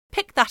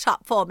Pick that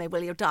up for me,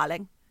 will you,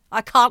 darling?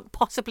 I can't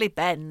possibly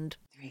bend.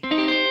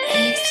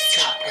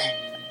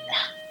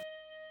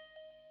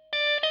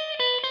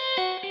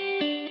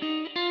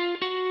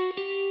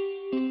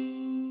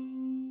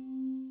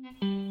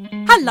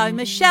 Hello,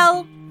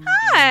 Michelle.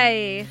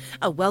 Hi.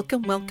 Oh,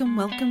 welcome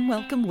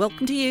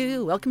to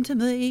you. Welcome to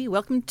me.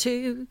 Welcome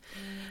to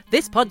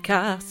this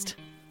podcast.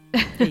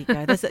 There you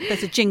go. There's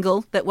a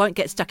jingle that won't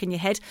get stuck in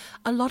your head.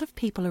 A lot of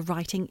people are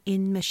writing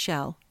in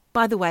Michelle.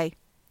 By the way,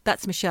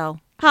 that's Michelle.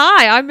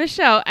 Hi, I'm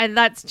Michelle, and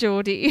that's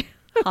Geordie.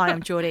 Hi,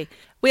 I'm Geordie.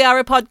 We are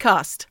a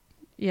podcast.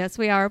 Yes,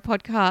 we are a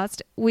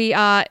podcast. We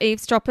are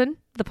Eavesdropping,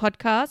 the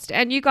podcast,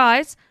 and you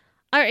guys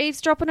are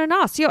eavesdropping on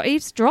us. You're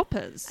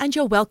eavesdroppers. And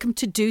you're welcome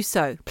to do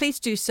so. Please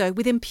do so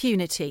with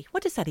impunity.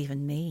 What does that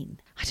even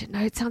mean? I don't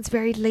know. It sounds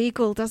very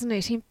legal, doesn't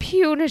it?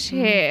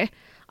 Impunity.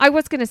 I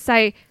was going to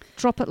say,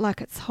 drop it like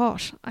it's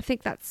hot. I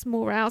think that's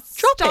more our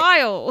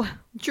style.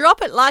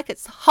 Drop it like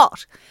it's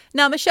hot.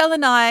 Now, Michelle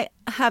and I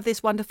have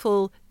this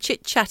wonderful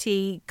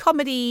chit-chatty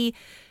comedy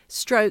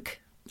stroke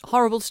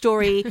horrible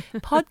story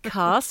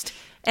podcast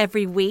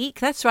every week.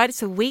 That's right.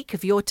 It's a week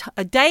of your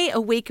a day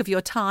a week of your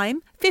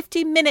time,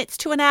 50 minutes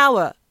to an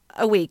hour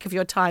a week of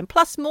your time,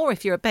 plus more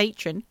if you're a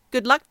patron.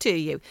 Good luck to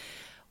you.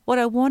 What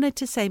I wanted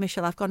to say,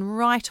 Michelle, I've gone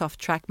right off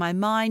track. My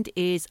mind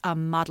is a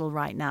muddle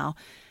right now.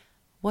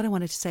 What I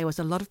wanted to say was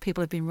a lot of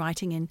people have been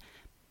writing in,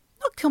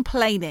 not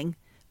complaining,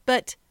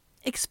 but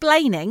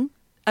explaining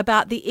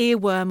about the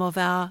earworm of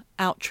our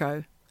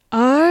outro.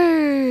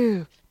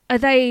 Oh, are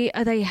they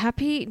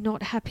happy?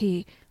 Not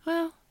happy?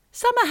 Well,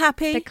 some are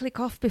happy. They click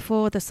off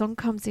before the song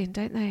comes in,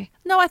 don't they?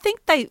 No, I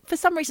think for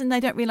some reason, they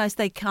don't realise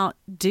they can't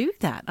do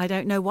that. I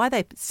don't know why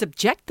they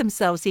subject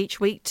themselves each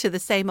week to the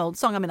same old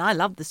song. I mean, I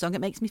love the song.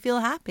 It makes me feel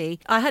happy.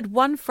 I had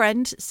one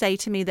friend say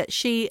to me that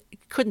she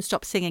couldn't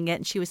stop singing it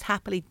and she was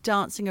happily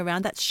dancing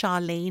around. That's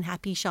Charlene,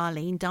 happy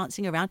Charlene,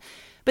 dancing around.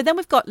 But then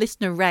we've got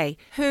listener Ray,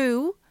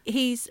 who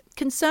he's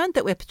concerned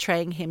that we're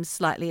portraying him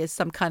slightly as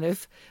some kind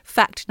of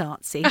fact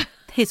Nazi,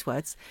 his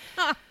words.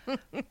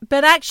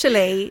 But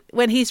actually,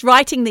 when he's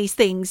writing these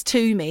things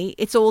to me,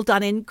 it's all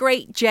done in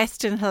great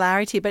jest and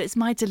hilarity, but it's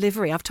my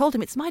delivery. I've told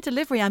him it's my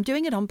delivery. I'm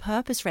doing it on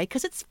purpose, Ray,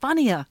 because it's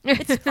funnier.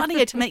 It's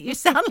funnier to make you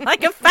sound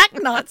like a fact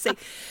Nazi.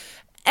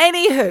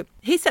 Anywho,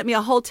 he sent me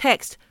a whole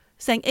text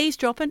saying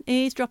eavesdropping,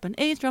 eavesdropping,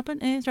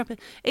 eavesdropping, eavesdropping,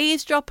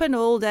 eavesdropping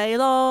all day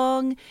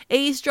long,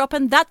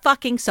 eavesdropping that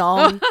fucking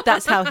song.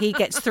 That's how he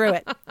gets through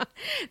it.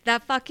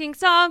 That fucking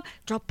song,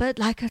 drop it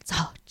like it's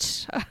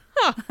hot.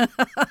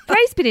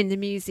 Ray's been in the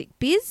music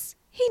biz.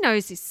 He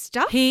knows his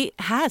stuff. He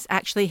has,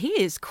 actually. He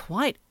is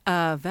quite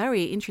a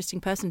very interesting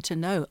person to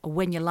know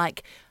when you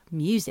like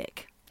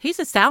music. He's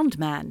a sound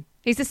man.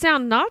 He's a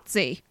sound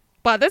Nazi,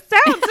 by the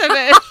sounds of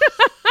it.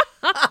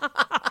 That's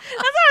what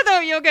I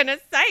thought you were going to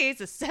say. He's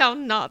a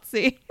sound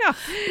Nazi.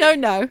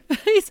 No.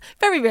 He's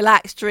very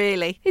relaxed,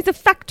 really. He's a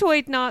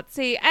factoid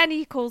Nazi, and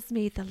he calls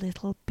me the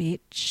little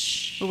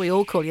bitch. Well, we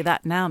all call you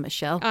that now,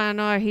 Michelle. I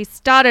know. He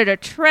started a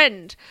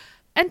trend.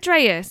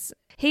 Andreas,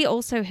 he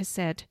also has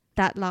said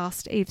that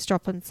last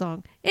eavesdropping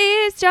song,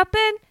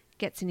 eavesdropping,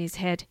 gets in his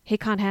head. He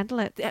can't handle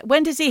it.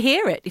 When does he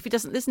hear it if he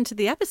doesn't listen to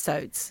the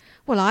episodes?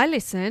 Well, I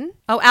listen.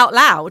 Oh, out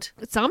loud?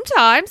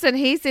 Sometimes, and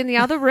he's in the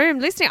other room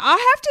listening. I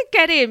have to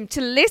get him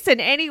to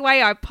listen any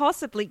way I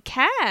possibly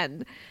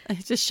can.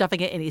 He's just shoving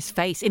it in his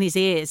face, in his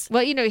ears.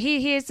 Well, you know,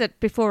 he hears it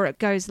before it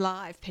goes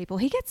live, people.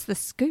 He gets the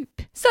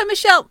scoop. So,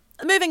 Michelle,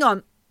 moving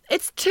on.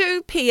 It's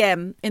 2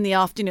 p.m. in the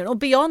afternoon, or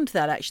beyond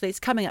that, actually.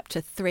 It's coming up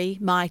to 3,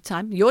 my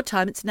time. Your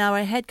time, it's an hour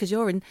ahead because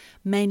you're in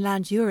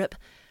mainland Europe.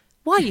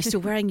 Why are you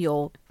still wearing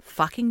your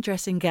fucking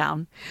dressing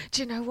gown?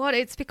 Do you know what?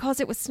 It's because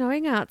it was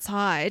snowing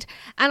outside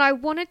and I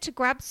wanted to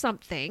grab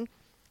something,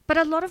 but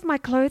a lot of my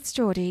clothes,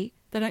 Geordie,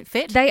 they don't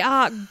fit? They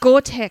are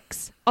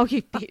Gore-Tex. Oh,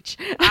 you bitch.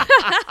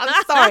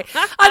 I'm sorry.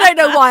 I don't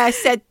know why I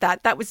said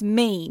that. That was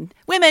mean.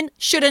 Women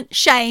shouldn't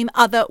shame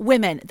other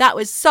women. That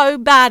was so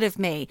bad of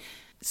me.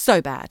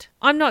 So bad.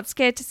 I'm not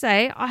scared to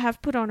say I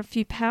have put on a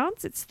few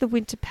pounds. It's the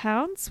winter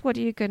pounds. What are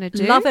you going to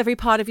do? Love every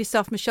part of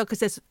yourself, Michelle,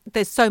 because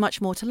there's so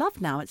much more to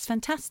love now. It's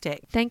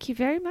fantastic. Thank you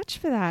very much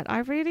for that. I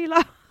really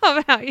love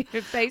how you're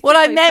basically what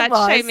I meant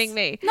fat-shaming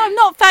me. No, I'm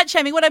not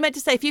fat-shaming. What I meant to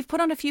say, if you've put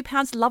on a few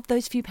pounds, love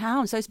those few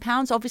pounds. Those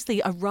pounds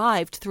obviously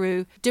arrived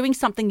through doing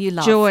something you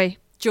love. Joy.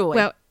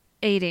 Well,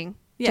 eating.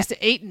 Yeah. Just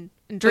eating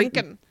and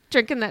drinking.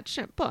 Drinking that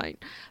champagne.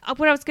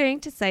 What I was going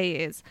to say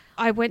is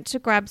I went to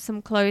grab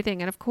some clothing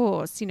and of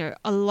course, you know,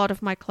 a lot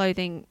of my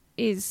clothing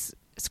is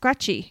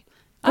scratchy.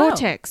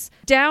 Gore-Tex.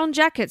 Down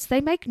jackets, they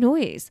make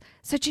noise.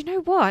 So do you know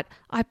what?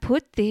 I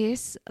put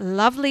this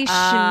lovely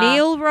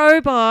chenille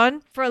robe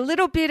on for a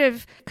little bit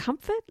of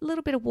comfort, a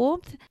little bit of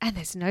warmth, and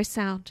there's no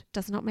sound.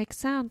 Does not make a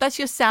sound. That's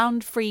your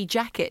sound-free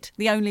jacket,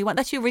 the only one.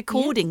 That's your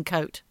recording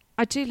coat.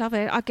 I do love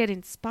it. I get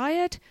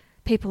inspired.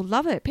 People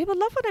love it. People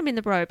love when I'm in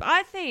the robe.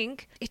 I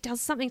think it does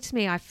something to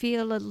me. I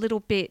feel a little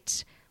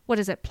bit, what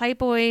is it,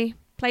 Playboy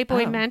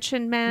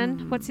Mansion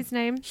man? What's his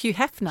name? Hugh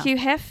Hefner. Hugh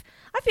Hef.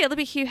 I feel a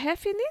bit Hugh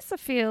Hef in this. I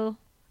feel,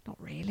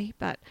 not really,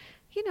 but,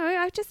 you know,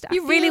 I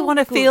You really want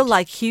to feel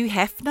like Hugh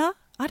Hefner?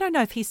 I don't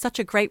know if he's such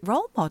a great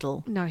role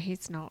model. No,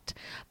 he's not.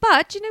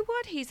 But you know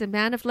what? He's a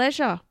man of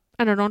leisure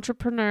and an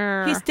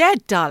entrepreneur. He's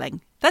dead,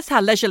 darling. That's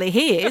how leisurely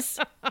he is.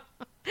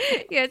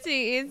 Yes,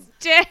 he is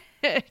dead.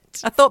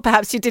 I thought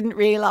perhaps you didn't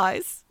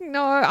realise.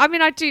 No, I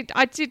mean, I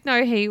did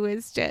know he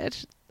was dead.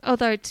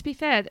 Although, to be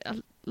fair, a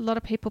lot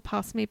of people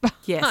pass me by.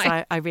 Yes,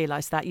 I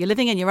realise that. You're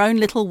living in your own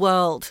little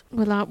world.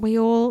 Well, aren't we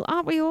all?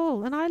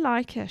 And I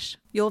like it.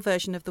 Your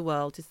version of the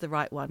world is the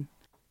right one.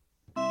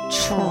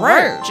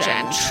 True,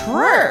 Jen,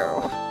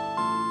 true.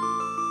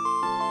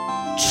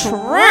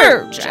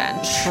 True,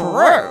 Jen,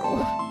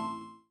 true.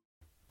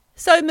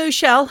 So,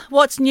 Michelle,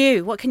 what's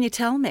new? What can you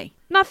tell me?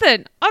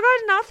 Nothing. I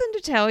got nothing to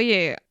tell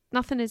you.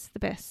 Nothing is the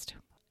best.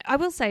 I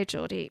will say,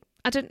 Geordie,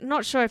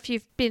 not sure if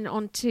you've been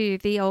onto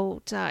the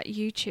old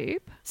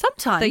YouTube.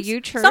 Sometimes. The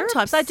YouTube.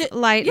 Sometimes I do.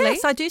 Lately.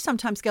 Yes, I do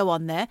sometimes go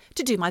on there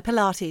to do my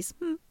Pilates.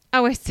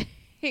 Oh, I see.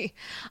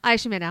 I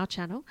actually meant our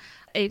channel,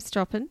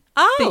 Eavesdropping,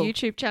 Oh. the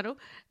YouTube channel,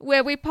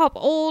 where we pop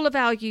all of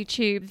our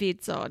YouTube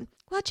vids on.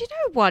 Well, do you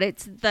know what?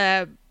 It's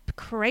the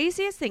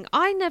craziest thing.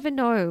 I never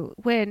know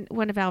when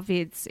one of our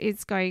vids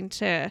is going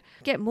to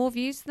get more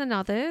views than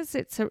others.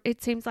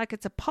 It seems like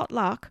it's a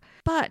potluck.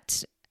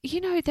 But, you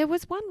know, there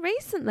was one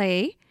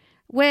recently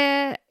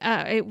where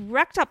it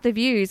racked up the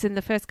views in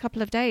the first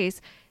couple of days.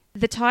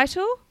 The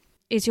title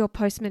is Your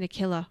Postman a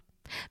Killer?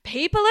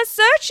 People are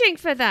searching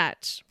for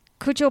that.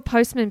 Could your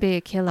postman be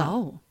a killer?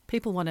 Oh,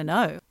 people want to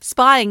know.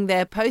 Spying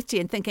their postie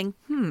and thinking,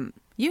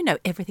 you know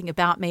everything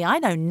about me. I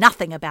know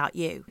nothing about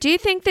you. Do you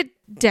think that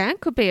Dan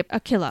could be a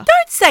killer?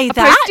 Don't say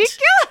that.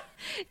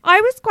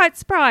 I was quite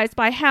surprised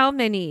by how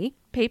many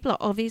people are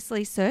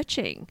obviously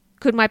searching.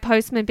 Could my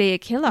postman be a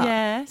killer?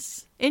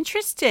 Yes.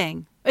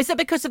 Interesting. Is it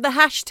because of the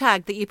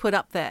hashtag that you put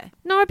up there?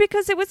 No,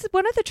 because it was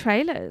one of the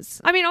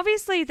trailers. I mean,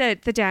 obviously the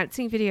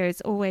dancing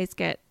videos always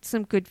get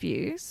some good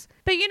views.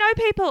 But you know,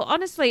 people,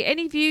 honestly,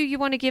 any view you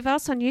want to give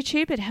us on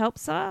YouTube, it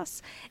helps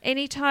us.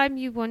 Anytime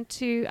you want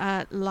to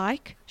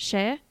like,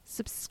 share,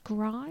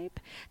 subscribe,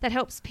 that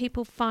helps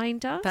people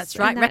find us. That's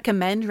right.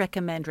 Recommend.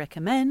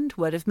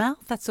 Word of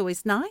mouth. That's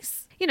always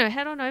nice. You know,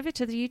 head on over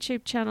to the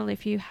YouTube channel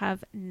if you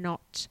have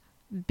not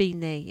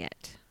been there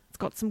yet. It's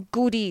got some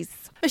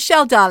goodies.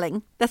 Michelle,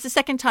 darling, that's the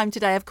second time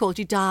today I've called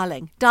you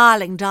darling.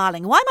 Darling,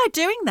 darling. Why am I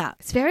doing that?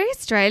 It's very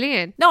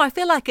Australian. No, I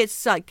feel like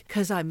it's like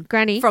because I'm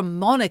Granny from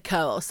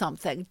Monaco or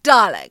something.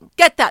 Darling,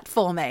 get that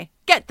for me.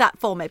 Get that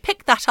for me.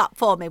 Pick that up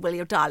for me, will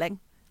you, darling?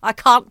 I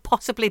can't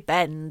possibly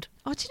bend.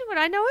 Oh, do you know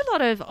what? I know a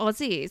lot of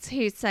Aussies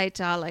who say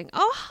darling.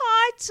 Oh,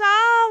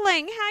 hi,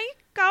 darling. How you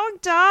going,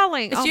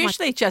 darling? It's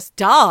usually just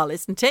Dal,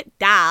 isn't it?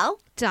 Dal.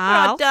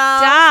 Dal. Right,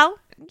 Dal. Dal.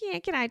 Yeah,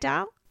 g'day,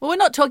 Dal. Well, we're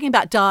not talking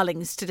about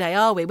darlings today,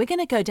 are we? We're going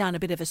to go down a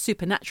bit of a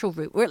supernatural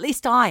route, or at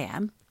least I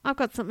am. I've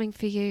got something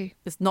for you.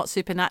 It's not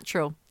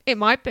supernatural. It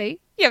might be.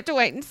 You have to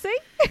wait and see.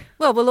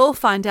 Well, we'll all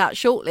find out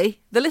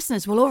shortly. The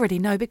listeners will already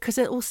know because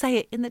it will say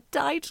it in the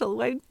title,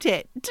 won't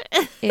it?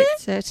 It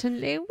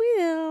certainly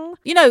will.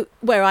 You know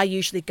where I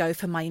usually go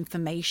for my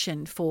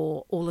information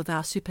for all of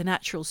our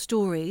supernatural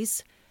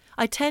stories?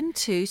 I tend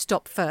to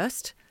stop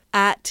first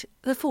at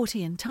the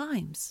 40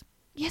 Times.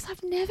 Yes,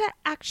 I've never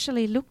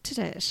actually looked at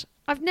it.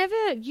 I've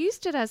never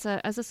used it as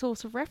a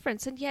source of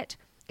reference, and yet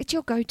it's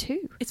your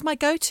go-to. It's my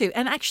go-to.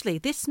 And actually,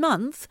 this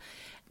month,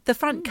 the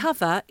front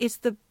cover is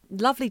the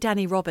lovely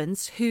Danny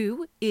Robbins,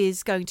 who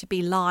is going to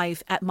be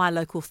live at my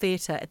local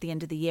theatre at the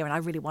end of the year, and I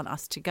really want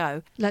us to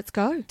go. Let's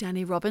go.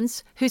 Danny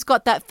Robbins, who's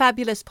got that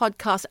fabulous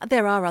podcast,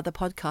 there are other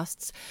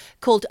podcasts,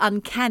 called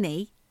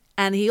Uncanny,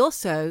 and he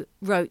also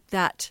wrote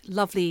that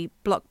lovely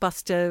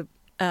blockbuster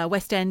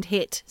West End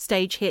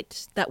stage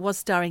hit that was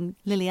starring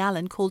Lily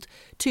Allen called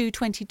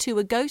 222,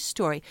 A Ghost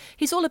Story.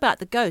 He's all about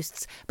the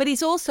ghosts, but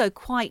he's also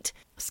quite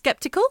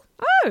sceptical.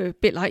 Oh,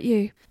 bit like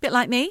you. Bit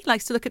like me,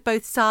 likes to look at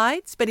both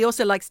sides, but he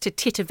also likes to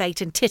titivate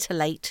and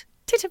titillate.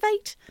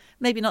 Titivate?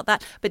 Maybe not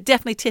that, but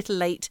definitely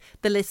titillate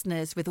the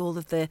listeners with all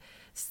of the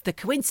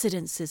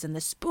coincidences and the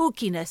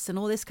spookiness and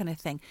all this kind of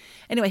thing.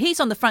 Anyway, he's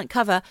on the front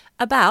cover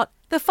about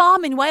the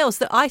farm in Wales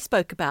that I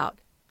spoke about.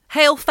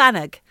 Hale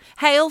Fannig.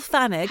 Hale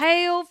Fannig.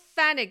 Hale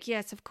Fannig,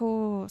 yes, of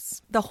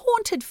course. The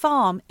haunted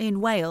farm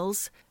in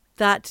Wales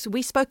that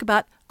we spoke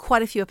about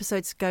quite a few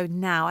episodes ago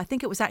now. I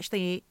think it was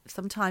actually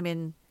sometime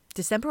in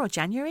December or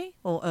January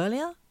or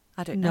earlier.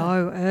 I don't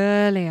know. No,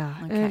 earlier.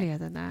 Okay. Earlier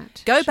than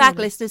that. Go back,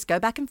 listeners. Go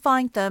back and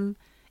find them.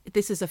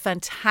 This is a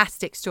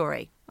fantastic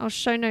story. I'll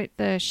show note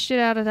the shit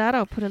out of that.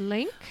 I'll put a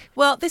link.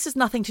 Well, this has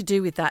nothing to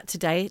do with that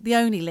today. The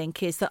only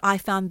link is that I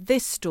found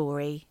this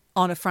story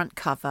on a front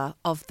cover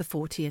of the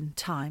 40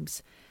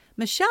 Times.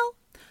 Michelle,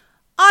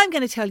 I'm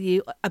going to tell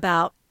you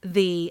about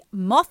the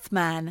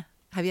MothMan.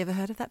 Have you ever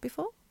heard of that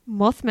before?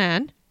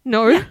 MothMan?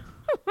 No. Yeah.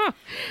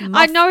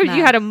 I know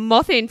you had a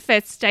moth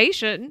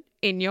infestation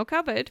in your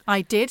cupboard.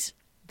 I did.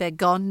 They're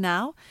gone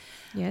now.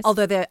 Yes.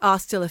 Although there are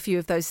still a few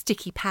of those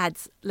sticky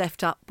pads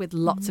left up with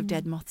lots of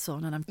dead moths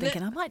on. And I'm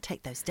thinking I might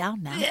take those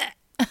down now.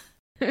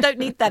 Don't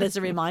need that as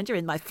a reminder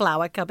in my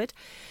flower cupboard.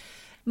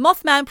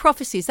 Mothman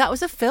Prophecies. That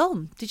was a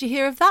film. Did you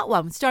hear of that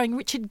one? Starring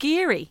Richard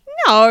Gere.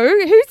 No.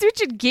 Who's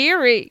Richard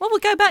Gere? Well, we'll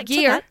go back to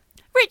that.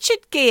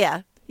 Richard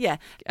Gere. Yeah.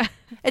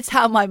 It's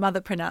how my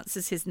mother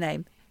pronounces his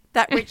name.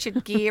 That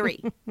Richard Gere.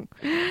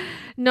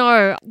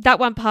 No, that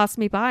one passed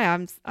me by,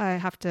 I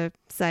have to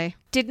say.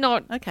 Did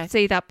not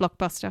see that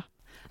blockbuster.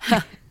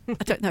 I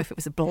don't know if it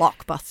was a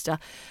blockbuster.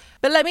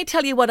 But let me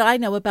tell you what I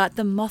know about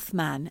the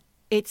Mothman.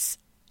 It's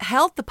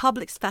held the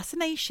public's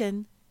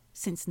fascination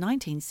since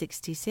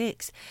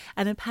 1966.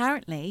 And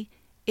apparently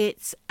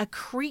it's a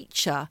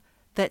creature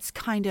that's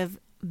kind of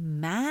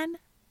man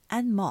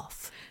and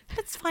moth.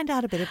 Let's find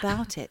out a bit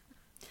about it.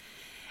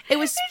 It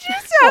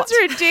just sounds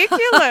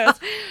ridiculous.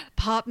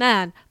 Part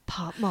man,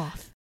 part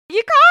moth.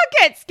 You can't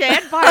get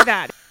scared by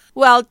that.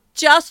 Well,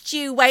 just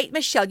you wait,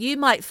 Michelle. You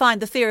might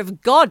find the fear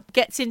of God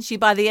gets into you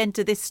by the end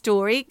of this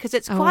story because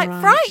it's quite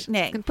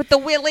frightening. Can put the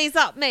willies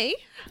up me.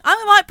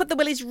 I might put the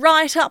willies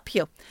right up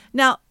you.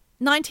 Now,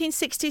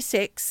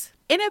 1966,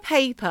 in a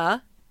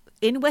paper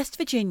in West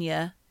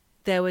Virginia,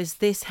 there was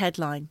this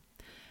headline.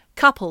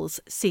 Couples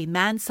see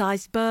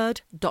man-sized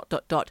bird, ...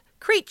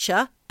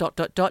 creature, ...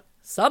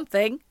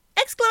 something, !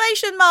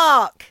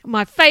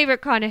 My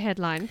favourite kind of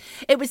headline.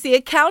 It was the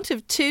account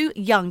of two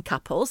young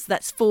couples.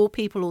 That's 4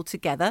 people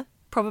altogether,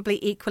 probably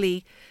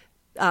equally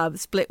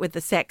split with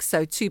the sex.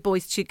 So 2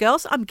 boys, 2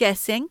 girls. I'm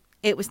guessing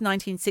it was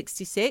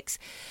 1966.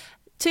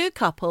 2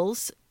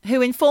 couples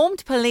who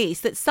informed police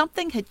that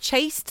something had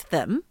chased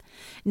them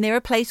near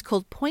a place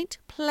called Point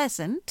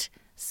Pleasant,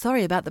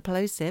 sorry about the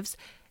plosives,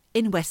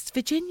 in West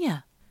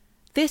Virginia.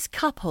 This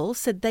couple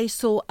said they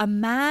saw a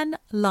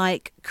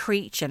man-like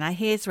creature. Now,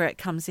 here's where it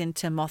comes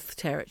into moth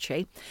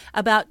territory.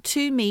 About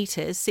 2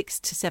 meters, 6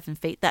 to 7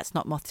 feet. That's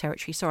not moth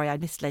territory. Sorry, I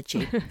misled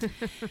you.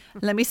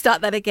 Let me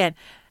start that again.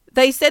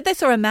 They said they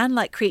saw a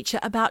man-like creature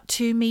about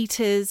 2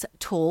 meters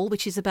tall,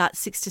 which is about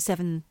 6 to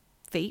 7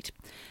 feet,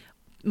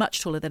 much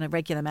taller than a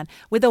regular man,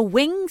 with a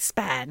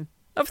wingspan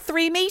of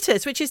 3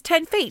 meters, which is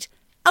 10 feet.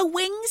 A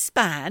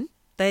wingspan?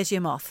 There's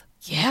your moth.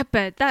 Yeah,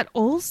 but that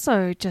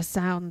also just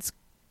sounds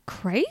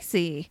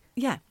crazy.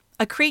 Yeah.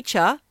 A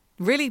creature,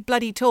 really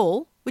bloody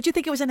tall. Would you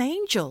think it was an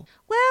angel?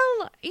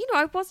 Well,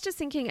 I was just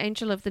thinking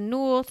Angel of the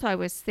North. I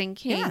was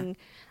thinking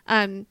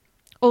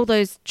all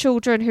those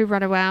children who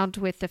run around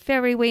with the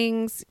fairy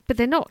wings, but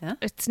they're not. Yeah.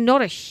 It's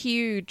not a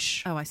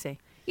huge... Oh, I see.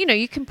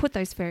 You can put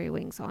those fairy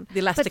wings on. The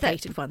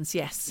elasticated ones,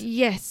 yes.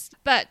 Yes,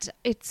 but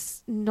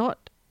it's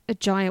not a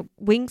giant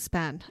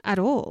wingspan at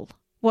all.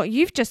 What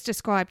you've just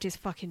described is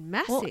fucking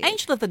massive. Well,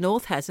 Angel of the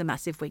North has a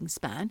massive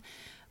wingspan,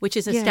 which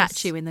is a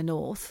statue in the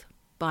north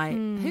by...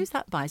 Who's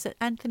that by? Is it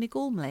Anthony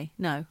Gormley?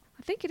 No.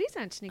 I think it is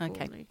Anthony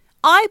Gormley.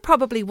 I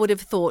probably would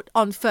have thought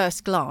on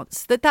first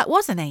glance that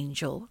was an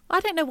angel. I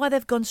don't know why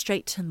they've gone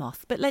straight to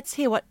moth, but let's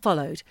hear what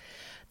followed.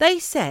 They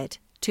said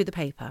to the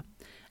paper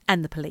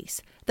and the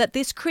police that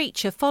this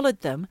creature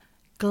followed them,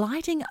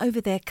 gliding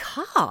over their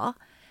car,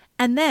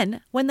 and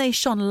then when they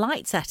shone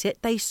lights at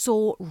it, they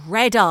saw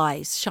red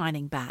eyes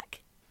shining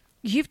back.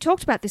 You've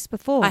talked about this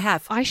before. I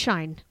have. I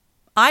shine.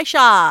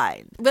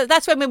 But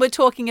that's when we were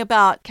talking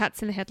about...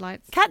 Cats in the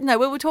headlights. No,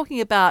 we were talking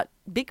about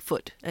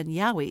Bigfoot and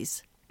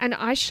Yowies. And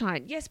I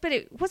shine. Yes, but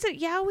was it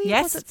Yowie?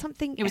 Yes. Or was it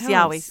something It was else?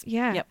 Yowies.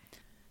 Yeah. Yep.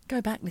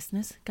 Go back,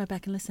 listeners. Go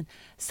back and listen.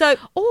 So...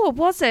 Or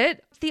was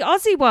it the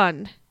Aussie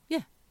one?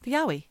 Yeah, the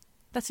Yowie.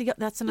 That's an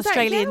Was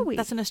Australian... that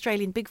That's an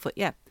Australian Bigfoot,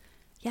 yeah.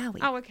 Yowie.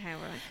 Oh, okay, all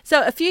right.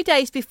 So a few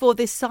days before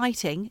this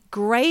sighting,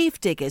 grave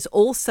diggers,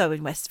 also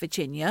in West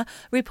Virginia,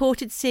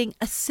 reported seeing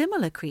a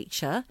similar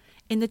creature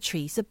in the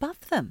trees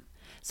above them.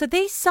 So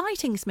these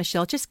sightings,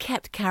 Michelle, just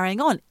kept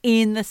carrying on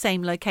in the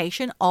same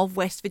location of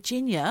West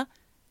Virginia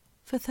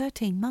for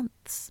 13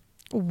 months.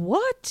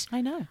 What?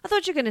 I know. I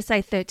thought you were going to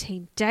say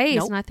 13 days,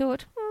 Nope. and I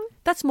thought...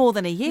 That's more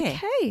than a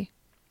year. Okay.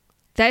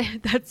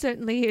 That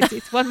certainly is.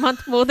 It's 1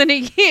 month more than a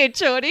year,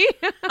 Geordie.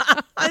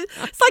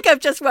 It's like I've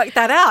just worked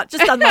that out,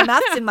 just done my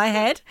maths in my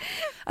head.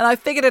 And I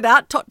figured it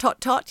out, tot,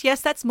 tot, tot.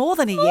 Yes, that's more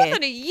than a year. More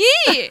than a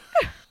year.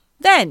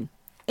 Then,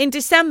 in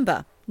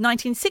December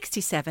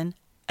 1967,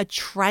 a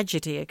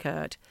tragedy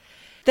occurred.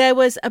 There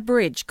was a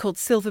bridge called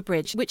Silver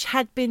Bridge, which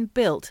had been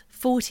built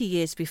 40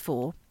 years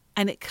before,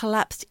 and it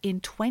collapsed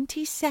in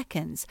 20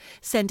 seconds,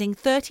 sending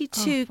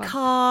 32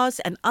 cars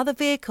and other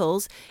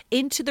vehicles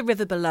into the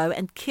river below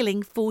and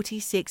killing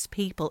 46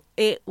 people.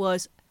 It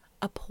was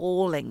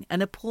appalling,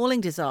 an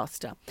appalling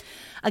disaster.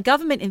 A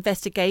government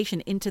investigation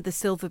into the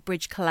Silver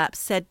Bridge collapse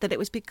said that it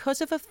was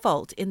because of a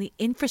fault in the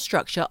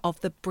infrastructure of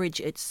the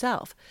bridge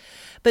itself.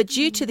 But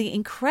due to the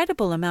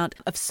incredible amount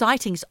of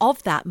sightings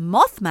of that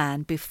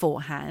Mothman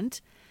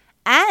beforehand,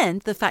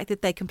 and the fact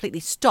that they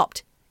completely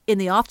stopped in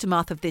the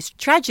aftermath of this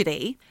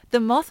tragedy, the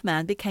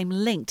Mothman became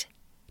linked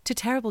to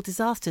terrible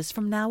disasters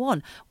from now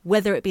on,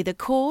 whether it be the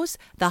cause,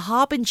 the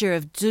harbinger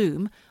of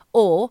doom,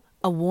 or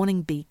a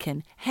warning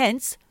beacon.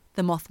 Hence,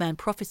 the Mothman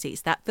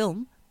Prophecies, that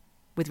film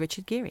with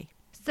Richard Gere.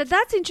 So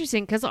that's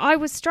interesting, because I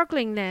was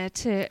struggling there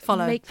to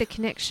make the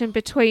connection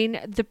between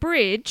the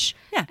bridge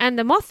and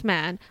the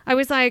Mothman. I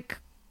was like,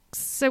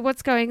 so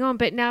what's going on?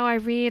 But now I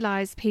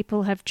realise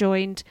people have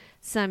joined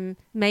some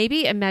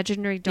maybe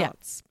imaginary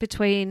dots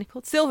between...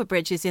 Silver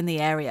Bridge is in the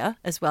area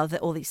as well,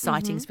 that all these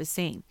sightings were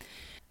seen.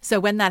 So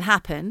when that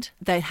happened,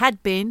 there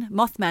had been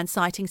Mothman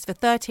sightings for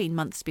 13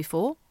 months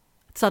before.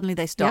 Suddenly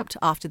they stopped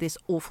after this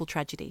awful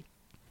tragedy.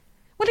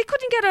 Well, he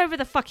couldn't get over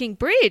the fucking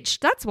bridge.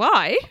 That's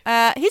why.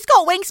 He's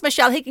got wings,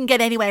 Michelle. He can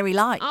get anywhere he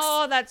likes.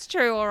 Oh, that's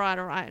true. All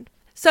right.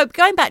 So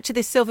going back to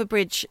this Silver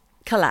Bridge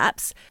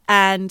collapse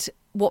and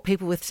what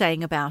people were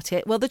saying about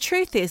it, well, the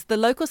truth is the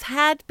locals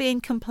had been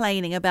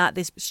complaining about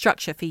this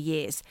structure for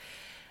years.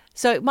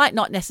 So it might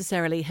not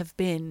necessarily have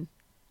been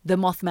the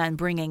Mothman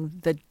bringing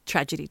the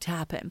tragedy to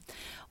happen.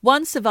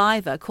 One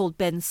survivor called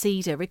Ben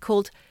Cedar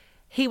recalled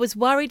he was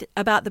worried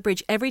about the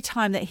bridge every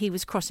time that he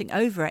was crossing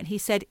over it. He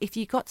said if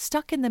you got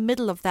stuck in the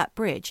middle of that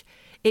bridge,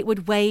 it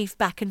would wave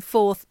back and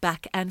forth,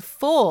 back and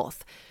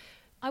forth.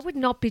 I would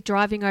not be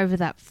driving over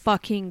that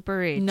fucking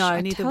bridge. No,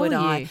 neither would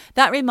I.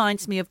 That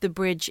reminds me of the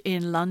bridge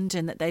in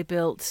London that they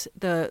built,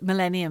 the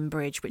Millennium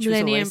Bridge, which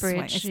was always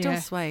swaying. It still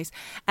sways.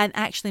 And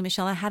actually,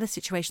 Michelle, I had a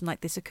situation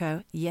like this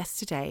occur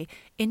yesterday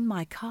in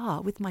my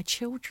car with my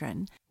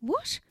children.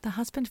 What? The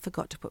husband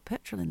forgot to put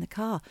petrol in the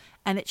car,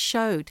 and it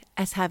showed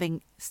as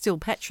having still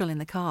petrol in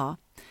the car.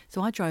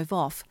 So I drove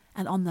off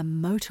and on the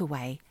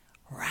motorway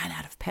ran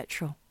out of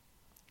petrol.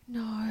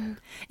 No.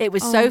 It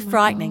was so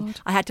frightening.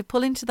 God. I had to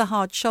pull into the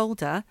hard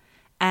shoulder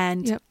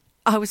and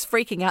I was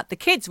freaking out. The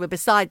kids were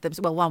beside them.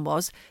 Well, one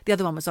was. The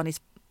other one was on his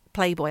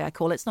Playboy, I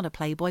call it. It's not a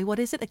Playboy. What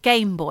is it? A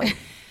Game Boy.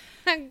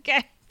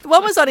 Okay.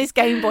 One was on his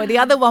Game Boy. The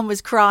other one was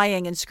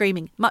crying and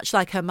screaming, much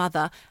like her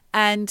mother.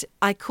 And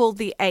I called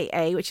the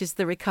AA, which is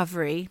the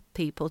recovery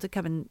people, to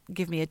come and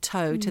give me a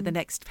tow to the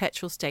next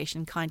petrol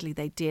station. Kindly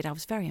they did. I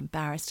was very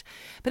embarrassed.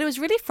 But it was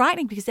really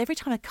frightening because every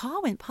time a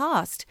car went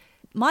past,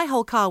 my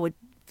whole car would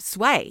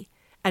sway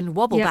and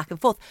wobble back and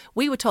forth.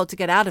 We were told to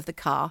get out of the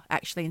car,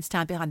 actually, and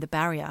stand behind the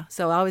barrier.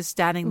 So I was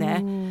standing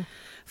there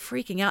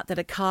freaking out that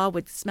a car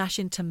would smash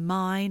into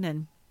mine,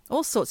 and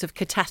all sorts of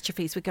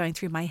catastrophes were going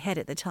through my head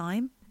at the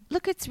time.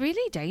 Look, it's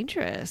really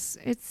dangerous.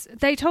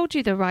 They told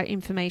you the right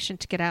information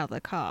to get out of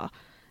the car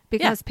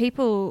because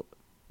people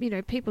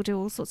do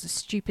all sorts of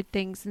stupid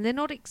things and they're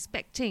not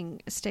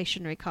expecting a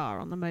stationary car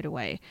on the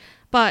motorway.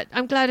 But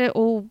I'm glad it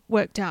all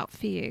worked out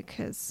for you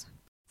because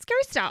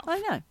scary stuff. I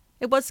know.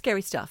 It was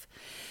scary stuff.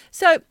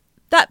 So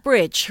that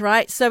bridge,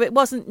 right? So it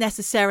wasn't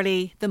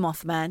necessarily the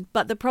Mothman,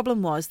 but the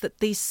problem was that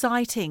these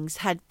sightings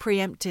had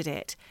preempted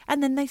it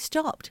and then they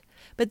stopped.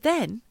 But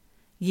then,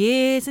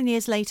 years and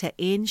years later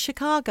in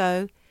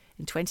Chicago,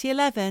 in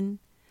 2011,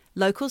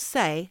 locals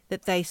say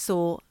that they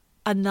saw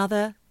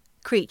another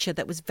creature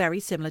that was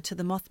very similar to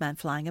the Mothman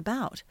flying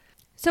about.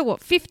 So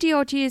what, 50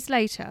 odd years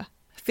later?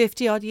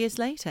 50 odd years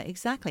later,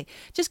 exactly.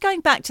 Just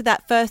going back to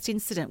that first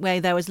incident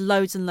where there was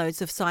loads and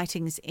loads of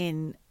sightings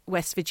in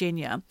West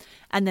Virginia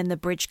and then the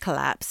bridge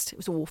collapsed. It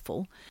was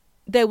awful.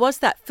 There was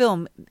that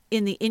film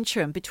in the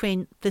interim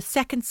between the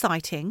second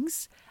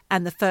sightings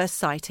and the first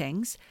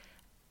sightings,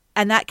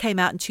 and that came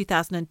out in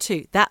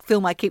 2002. That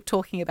film I keep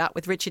talking about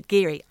with Richard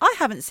Gere. I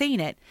haven't seen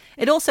it.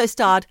 It also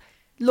starred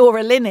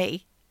Laura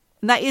Linney.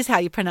 And that is how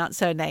you pronounce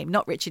her name,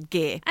 not Richard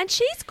Gere. And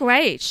she's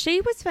great.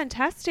 She was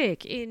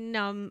fantastic in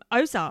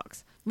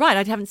Ozarks. Right,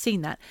 I haven't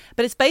seen that.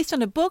 But it's based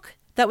on a book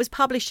that was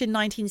published in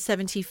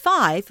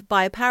 1975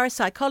 by a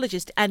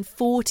parapsychologist and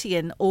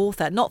Fortean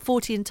author. Not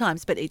Fortean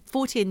Times, but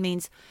Fortean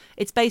means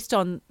it's based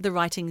on the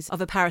writings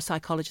of a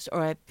parapsychologist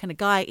or a kind of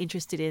guy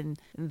interested in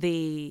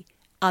the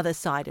other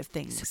side of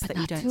things that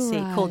you don't see,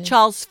 called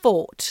Charles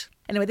Fort.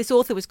 Anyway, this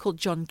author was called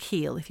John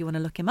Keel, if you want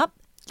to look him up.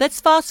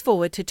 Let's fast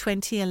forward to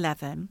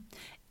 2011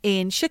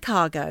 in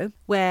Chicago,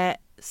 where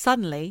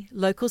suddenly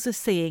locals are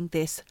seeing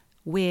this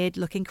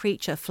weird-looking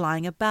creature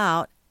flying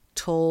about,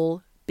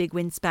 tall, big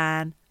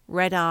wingspan,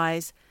 red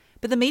eyes.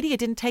 But the media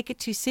didn't take it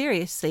too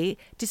seriously,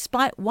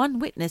 despite one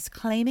witness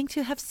claiming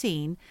to have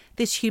seen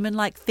this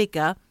human-like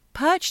figure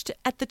perched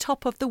at the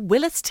top of the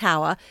Willis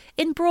Tower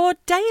in broad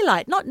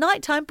daylight, not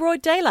nighttime, broad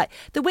daylight.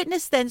 The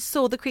witness then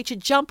saw the creature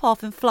jump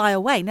off and fly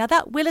away. Now,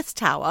 that Willis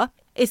Tower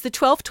is the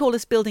 12th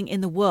tallest building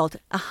in the world,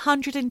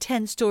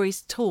 110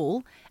 stories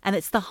tall, and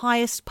it's the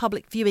highest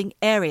public viewing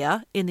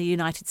area in the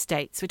United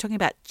States. We're talking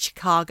about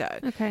Chicago,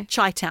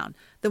 Chi-Town,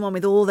 the one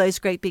with all those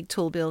great big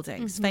tall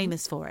buildings,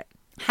 famous for it.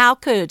 How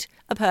could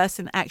a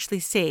person actually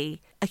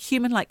see a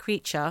human-like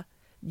creature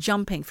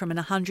jumping from an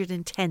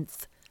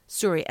 110th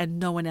story and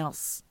no one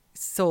else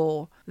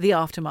saw the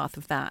aftermath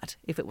of that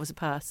if it was a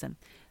person?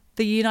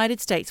 The United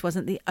States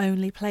wasn't the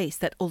only place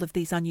that all of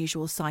these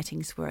unusual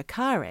sightings were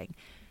occurring.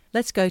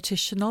 Let's go to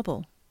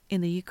Chernobyl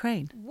in the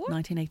Ukraine,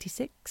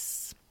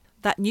 1986.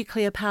 That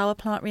nuclear power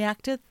plant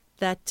reactor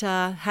that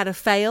had a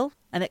fail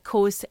and it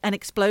caused an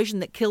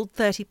explosion that killed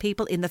 30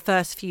 people in the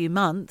first few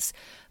months,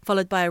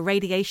 followed by a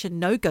radiation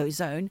no-go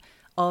zone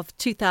of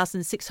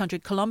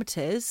 2,600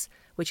 kilometers,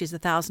 which is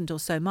 1,000 or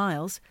so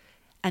miles,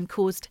 and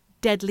caused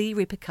deadly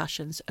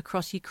repercussions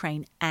across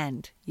Ukraine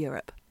and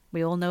Europe.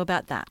 We all know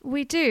about that.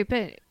 We do,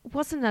 but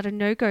wasn't that a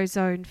no-go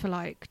zone for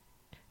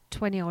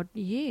 20 odd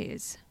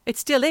years. It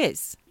still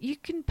is. You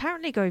can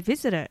apparently go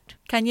visit it.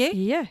 Can you?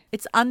 Yeah.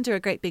 It's under a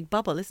great big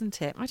bubble,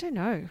 isn't it? I don't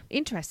know.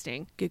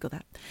 Interesting. Google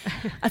that.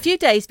 A few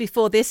days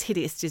before this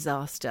hideous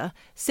disaster,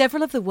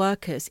 several of the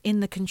workers in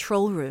the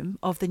control room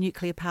of the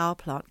nuclear power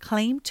plant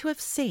claimed to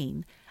have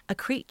seen a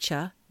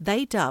creature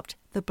they dubbed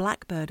the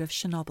Blackbird of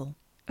Chernobyl.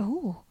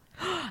 Oh,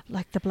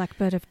 like the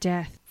Blackbird of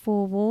Death.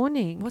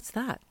 Forewarning. What's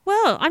that?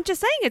 Well, I'm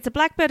just saying it's a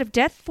Blackbird of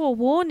Death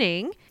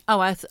forewarning.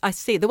 Oh, I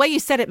see. The way you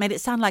said it made it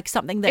sound like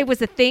something that it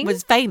was a thing.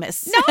 Was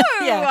famous. No,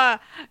 Yeah.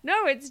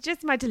 No, it's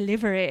just my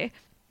delivery.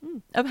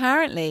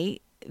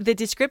 Apparently, the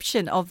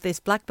description of this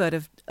Blackbird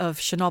of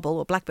Chernobyl,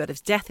 or Blackbird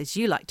of Death, as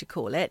you like to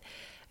call it,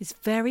 is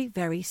very,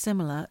 very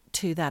similar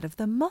to that of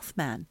the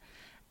Mothman.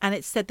 And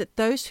it said that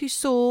those who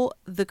saw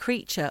the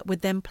creature were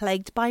then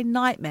plagued by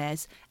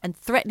nightmares and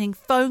threatening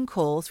phone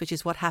calls, which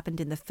is what happened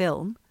in the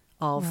film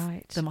of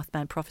the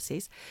Mothman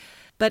prophecies.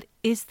 But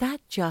is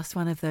that just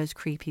one of those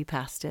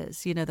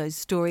creepypastas? You know, those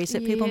stories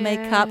that people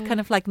make up, kind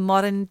of like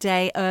modern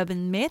day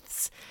urban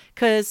myths?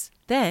 Because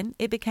then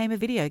it became a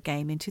video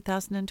game in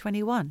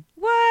 2021.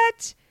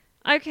 What?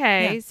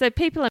 Okay, so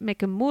people are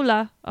making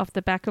moolah off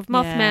the back of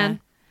Mothman. Yeah.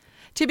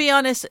 To be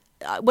honest,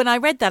 when I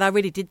read that, I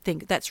really did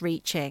think that's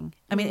reaching.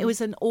 I mean, it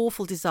was an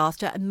awful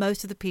disaster, and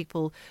most of the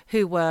people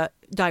who were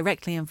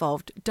directly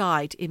involved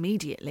died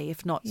immediately,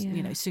 if not,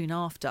 soon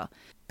after.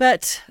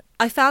 But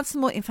I found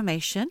some more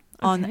information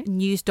on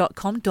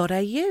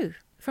news.com.au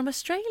from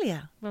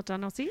Australia. Well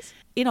done, Aussies.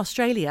 In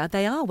Australia,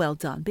 they are well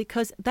done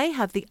because they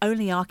have the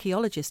only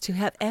archaeologist who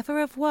have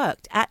ever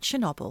worked at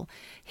Chernobyl.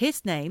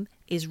 His name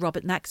is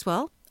Robert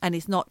Maxwell. And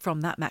he's not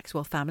from that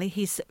Maxwell family.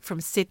 He's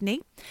from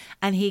Sydney.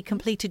 And he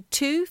completed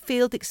 2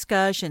 field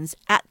excursions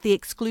at the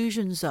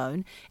exclusion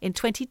zone in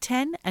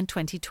 2010 and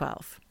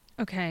 2012.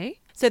 Okay.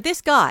 So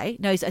this guy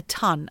knows a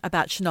ton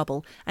about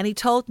Chernobyl. And he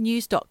told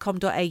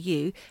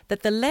news.com.au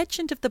that the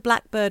legend of the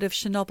Blackbird of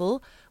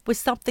Chernobyl was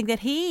something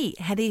that he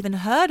had even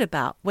heard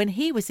about when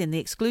he was in the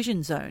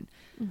exclusion zone.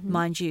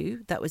 Mind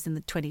you, that was in the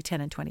 2010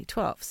 and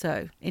 2012.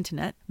 So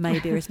internet may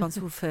be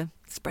responsible for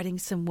spreading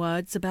some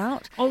words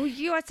about. Oh,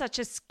 you are such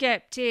a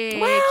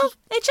skeptic. Well,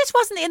 it just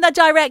wasn't in the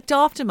direct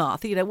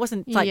aftermath. You know, it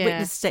wasn't like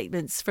witness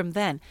statements from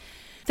then.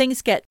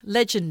 Things get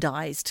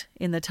legendized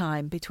in the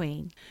time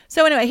between.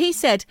 So anyway, he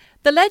said,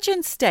 the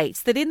legend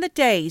states that in the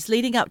days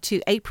leading up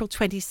to April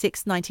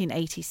 26,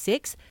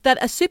 1986, that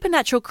a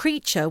supernatural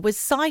creature was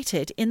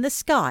sighted in the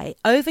sky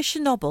over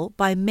Chernobyl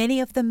by many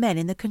of the men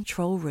in the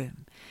control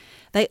room.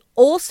 They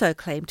also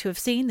claim to have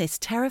seen this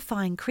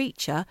terrifying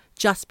creature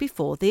just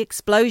before the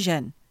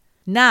explosion.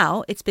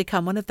 Now it's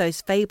become one of those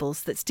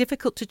fables that's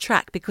difficult to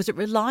track because it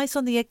relies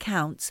on the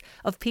accounts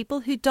of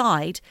people who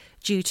died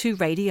due to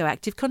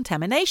radioactive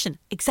contamination.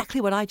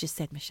 Exactly what I just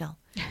said, Michelle.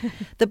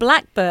 The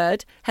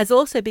Blackbird has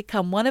also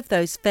become one of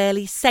those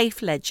fairly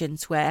safe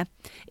legends where,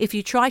 if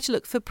you try to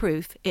look for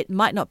proof, it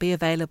might not be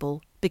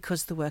available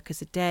because the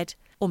workers are dead,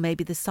 or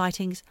maybe the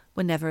sightings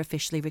were never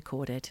officially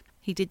recorded.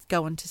 He did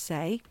go on to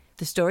say,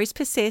 the stories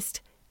persist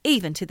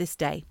even to this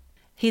day.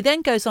 He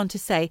then goes on to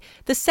say,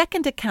 the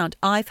second account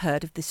I've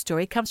heard of this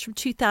story comes from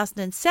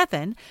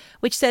 2007,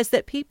 which says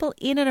that people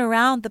in and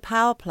around the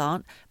power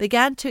plant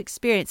began to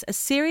experience a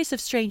series of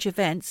strange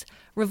events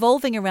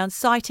revolving around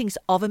sightings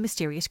of a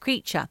mysterious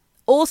creature,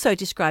 also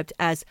described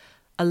as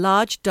a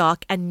large,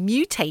 dark and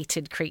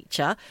mutated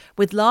creature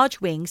with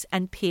large wings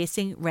and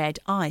piercing red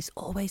eyes.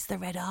 Always the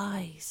red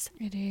eyes.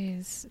 It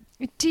is.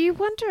 Do you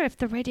wonder if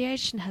the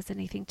radiation has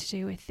anything to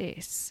do with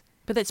this?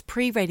 But that's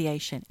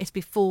pre-radiation. It's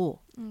before.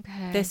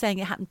 Okay. They're saying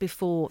it happened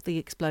before the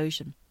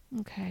explosion.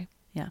 Okay.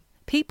 Yeah.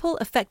 People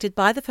affected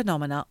by the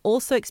phenomena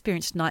also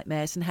experienced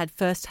nightmares and had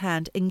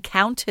first-hand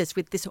encounters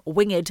with this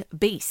winged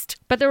beast.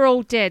 But they're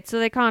all dead, so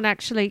they can't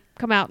actually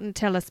come out and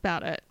tell us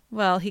about it.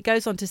 Well, he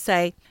goes on to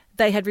say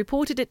they had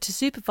reported it to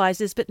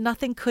supervisors, but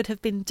nothing could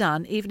have been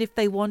done, even if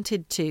they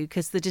wanted to,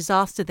 because the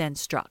disaster then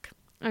struck.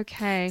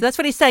 Okay. So that's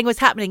what he's saying was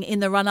happening in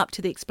the run-up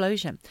to the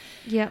explosion.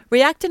 Yeah.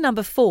 Reactor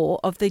number 4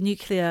 of the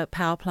nuclear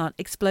power plant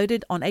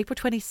exploded on April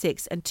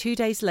 26, and 2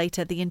 days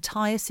later, the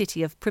entire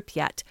city of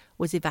Pripyat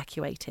was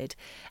evacuated.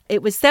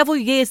 It was several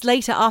years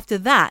later after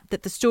that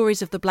that the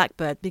stories of the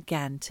Blackbird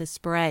began to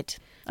spread.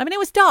 I mean, it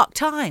was dark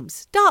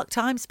times,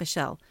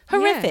 Michelle.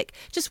 Horrific. Yeah.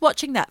 Just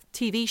watching that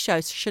TV show,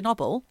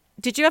 Chernobyl.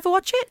 Did you ever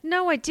watch it?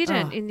 No, I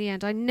didn't in the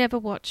end. I never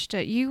watched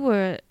it. You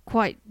were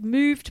quite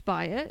moved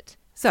by it.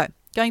 So,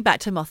 going back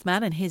to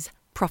Mothman and his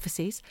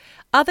prophecies,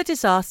 other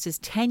disasters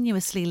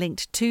tenuously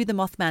linked to the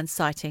Mothman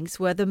sightings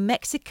were the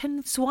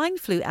Mexican swine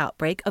flu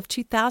outbreak of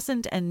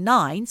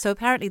 2009. So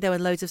apparently there were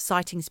loads of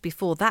sightings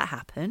before that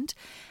happened.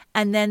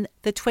 And then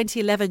the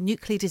 2011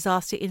 nuclear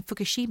disaster in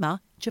Fukushima,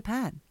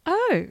 Japan.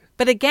 Oh.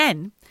 But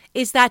again,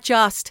 is that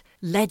just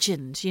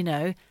legend, you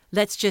know?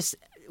 Let's just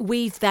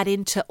weave that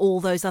into all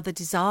those other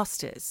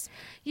disasters.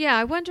 Yeah,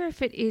 I wonder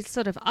if it is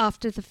sort of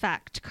after the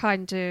fact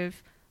kind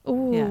of,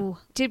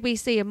 did we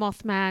see a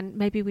Mothman?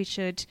 Maybe we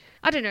should,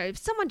 I don't know, if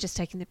someone just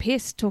taking the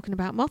piss talking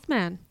about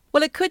Mothman.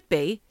 Well, it could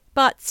be,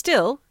 but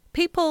still,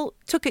 people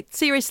took it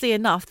seriously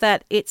enough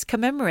that it's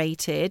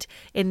commemorated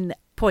in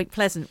Point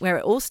Pleasant, where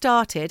it all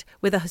started,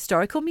 with a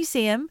historical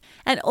museum.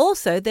 And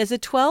also there's a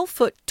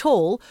 12-foot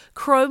tall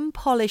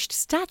chrome-polished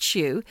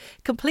statue,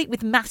 complete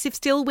with massive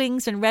steel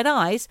wings and red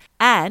eyes.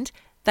 And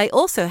they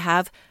also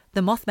have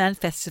the MothMan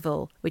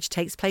Festival, which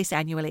takes place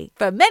annually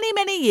for many,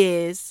 many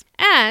years.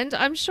 And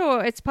I'm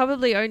sure it's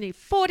probably only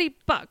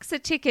 $40 a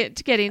ticket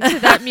to get into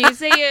that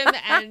museum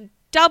and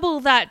double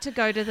that to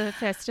go to the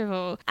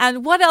festival.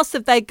 And what else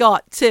have they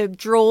got to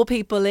draw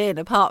people in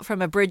apart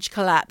from a bridge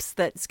collapse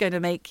that's going to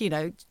make,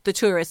 the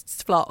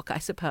tourists flock, I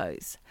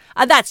suppose?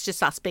 And that's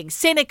just us being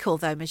cynical,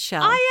 though,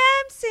 Michelle.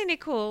 I am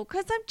cynical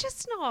because I'm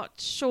just not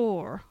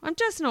sure. I'm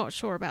just not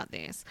sure about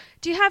this.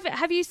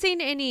 Have you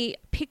seen any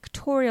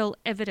pictorial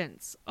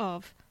evidence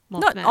of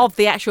MothMan? Not of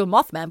the actual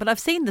MothMan, but I've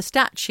seen the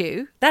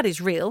statue. That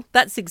is real.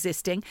 That's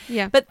existing.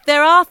 Yeah. But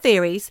there are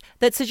theories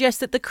that suggest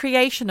that the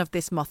creation of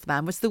this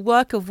MothMan was the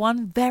work of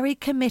one very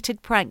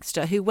committed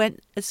prankster who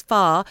went as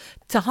far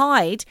to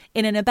hide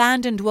in an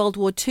abandoned World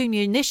War II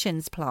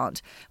munitions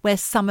plant where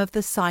some of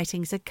the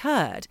sightings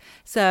occurred.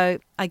 So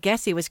I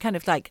guess he was kind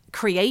of like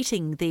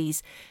creating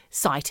these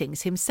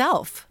sightings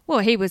himself. Well,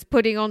 he was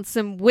putting on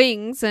some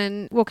wings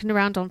and walking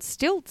around on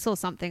stilts or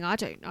something. I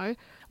don't know.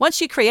 Once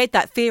you create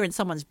that fear in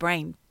someone's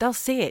brain, they'll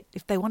see it.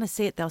 If they want to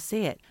see it, they'll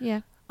see it.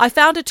 Yeah. I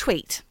found a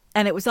tweet,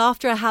 and it was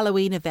after a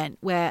Halloween event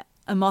where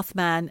a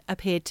MothMan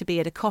appeared to be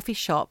at a coffee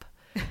shop.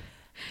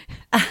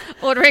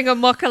 Ordering a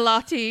mocha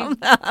latte.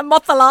 A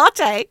mocha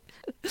latte.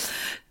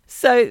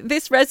 So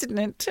this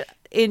resident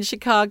in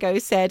Chicago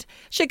said,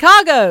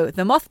 "Chicago,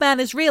 the MothMan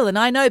is real, and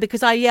I know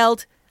because I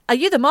yelled, 'Are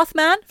you the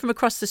MothMan?' from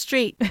across the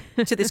street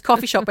to this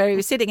coffee shop where he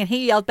was sitting, and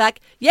he yelled back,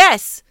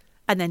 'Yes,'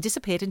 and then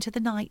disappeared into the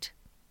night."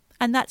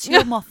 And that's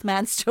your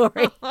MothMan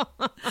story.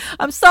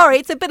 I'm sorry,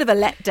 it's a bit of a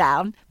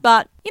letdown,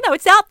 but,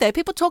 it's out there.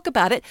 People talk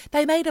about it.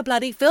 They made a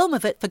bloody film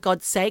of it, for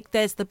God's sake.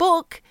 There's the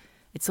book.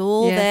 It's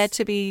all there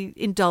to be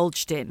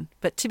indulged in.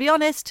 But to be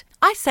honest,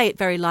 I say it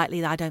very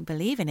lightly that I don't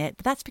believe in it,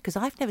 but that's because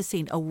I've never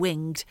seen a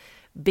winged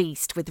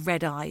beast with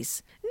red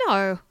eyes.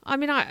 No, I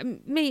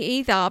mean, me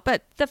either.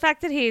 But the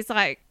fact that he's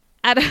like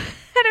at a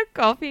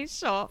coffee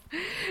shop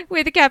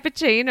with a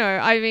cappuccino,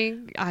 I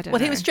don't know.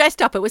 Well, he was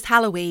dressed up. It was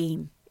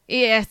Halloween.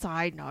 Yes,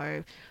 I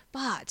know.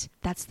 But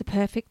that's the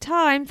perfect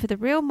time for the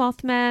real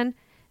MothMan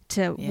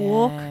to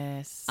walk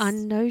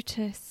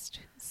unnoticed.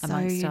 So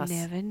Amongst us.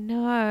 Never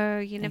know.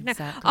 You never know.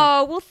 Exactly.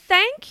 Oh, well,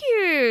 thank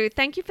you.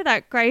 Thank you for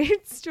that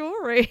great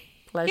story.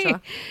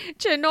 Pleasure.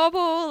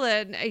 Chernobyl,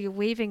 and you're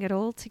weaving it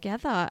all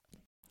together.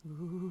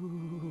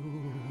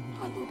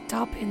 I looked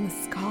up in the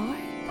sky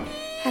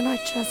and I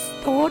just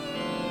thought,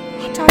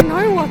 I don't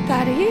know what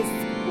that is,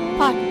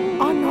 but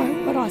I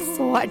know what I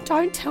saw. And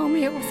don't tell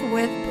me it was a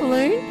weather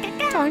balloon.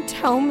 Don't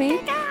tell me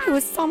it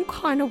was some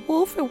kind of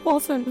wolf. It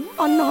wasn't.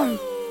 I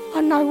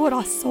know what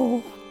I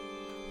saw.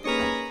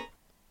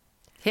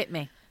 Hit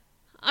me.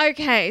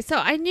 Okay, so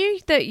I knew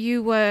that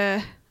you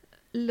were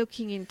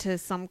looking into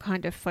some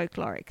kind of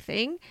folkloric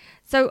thing.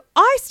 So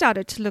I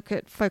started to look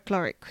at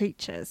folkloric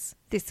creatures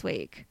this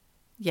week.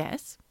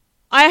 Yes.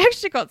 I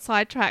actually got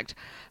sidetracked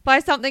by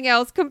something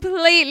else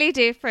completely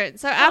different.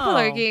 So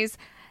apologies,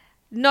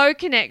 no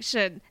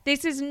connection.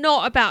 This is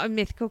not about a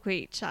mythical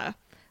creature,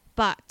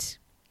 but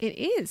it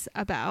is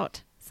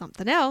about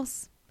something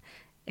else.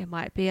 It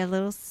might be a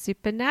little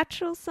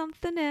supernatural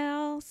something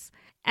else.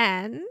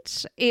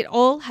 And it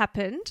all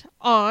happened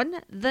on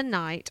the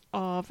night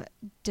of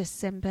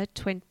December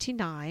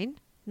 29,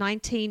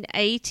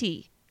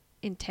 1980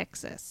 in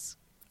Texas.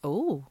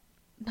 Oh.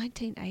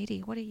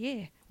 1980, what a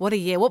year. What a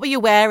year. What were you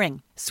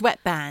wearing?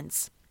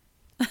 Sweatbands.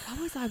 What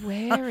was I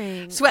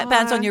wearing?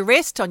 Sweatbands on your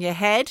wrist, on your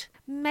head?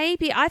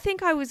 Maybe. I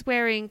think I was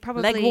wearing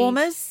probably... Leg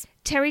warmers?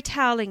 Terry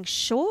toweling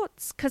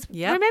shorts. Because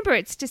remember,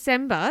 it's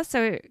December,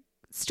 so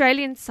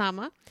Australian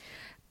summer.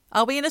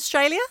 Are we in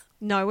Australia?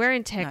 No, we're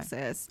in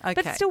Texas. No.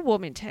 Okay. But it's still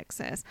warm in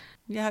Texas.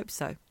 Yeah, I hope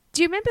so.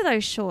 Do you remember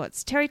those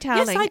shorts? Terry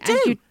toweling. Yes, I do.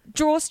 And you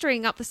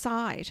drawstring up the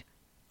side.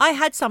 I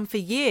had some for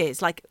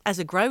years, like as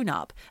a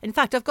grown-up. In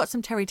fact, I've got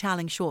some terry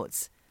toweling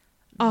shorts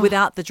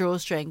without the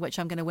drawstring, which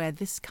I'm going to wear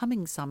this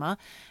coming summer.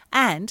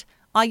 And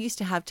I used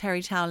to have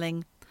terry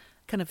toweling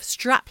kind of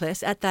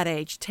strapless, at that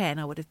age, 10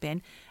 I would have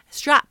been,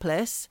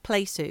 strapless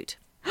play suit.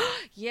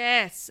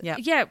 Yes. Yep.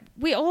 Yeah,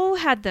 we all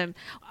had them.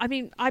 I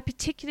mean, I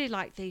particularly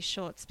like these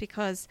shorts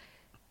because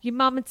your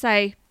mum would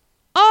say,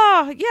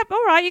 "Oh, yep,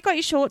 all right, you got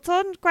your shorts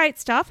on, great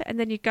stuff." And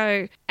then you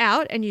go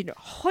out and you'd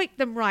hoik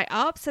them right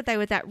up. So they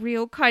were that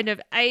real kind of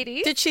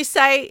 80s. Did she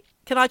say,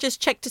 "Can I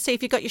just check to see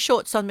if you got your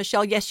shorts on,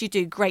 Michelle?" "Yes, you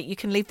do. Great. You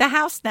can leave the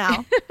house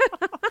now."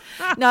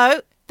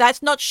 "No,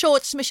 that's not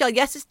shorts, Michelle.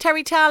 Yes, it's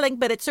terry toweling,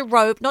 but it's a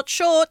robe, not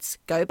shorts.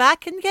 Go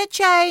back and get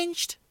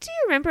changed." Do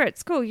you remember at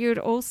school you would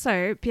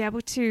also be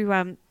able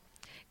to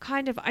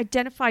kind of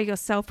identify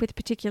yourself with a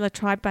particular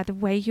tribe by the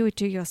way you would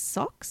do your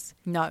socks?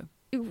 No.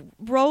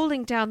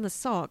 rolling down the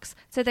socks.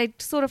 So they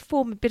sort of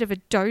form a bit of a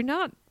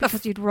donut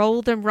because you'd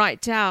roll them right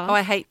down. Oh,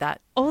 I hate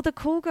that. All the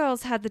cool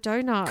girls had the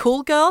donut.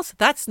 Cool girls?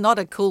 That's not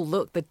a cool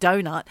look, the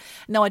donut.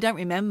 No, I don't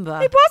remember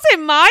It was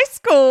in my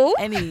school.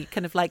 any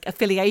kind of like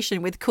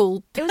affiliation with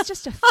cool. It was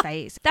just a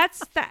phase. That's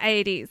the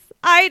 80s.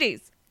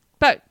 80s.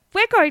 But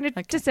we're going to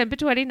December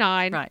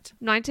 29, Right.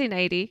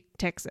 1980,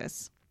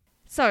 Texas.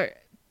 So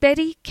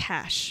Betty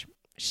Cash,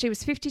 she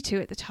was 52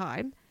 at the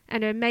time,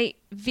 and her mate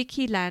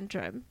Vicky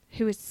Landrum,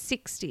 who was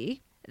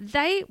 60,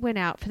 they went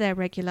out for their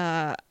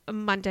regular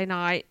Monday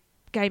night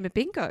game of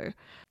bingo.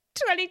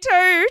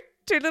 22,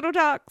 two little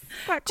ducks.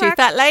 Quack, Two quack.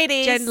 fat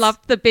ladies. Jen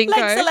loved the bingo.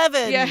 Legs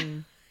 11. Yeah.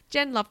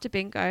 Jen loved a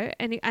bingo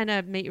and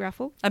a meat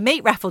raffle. A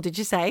meat raffle, did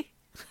you say?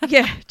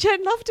 Yeah,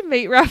 Jen loved a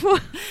meat raffle.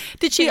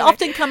 Did she Anyway.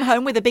 often come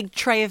home with a big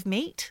tray of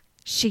meat?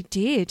 She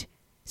did.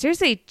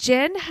 Seriously,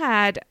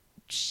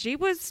 she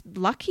was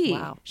lucky.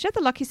 Wow. She had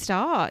the lucky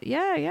star.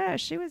 Yeah,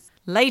 she was.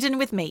 Laden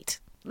with meat.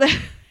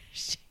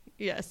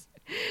 Yes.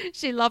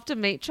 She loved a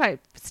meat tray,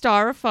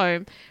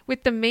 styrofoam,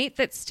 with the meat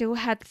that still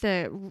had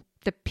the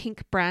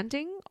pink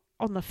branding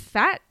on the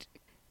fat.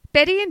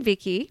 Betty and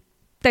Vicky,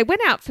 they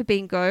went out for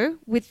bingo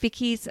with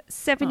Vicky's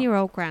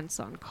 7-year-old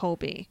grandson,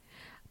 Colby.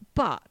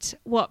 But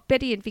what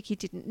Betty and Vicky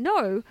didn't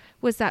know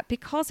was that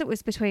because it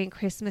was between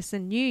Christmas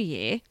and New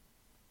Year,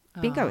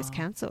 bingo was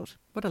cancelled.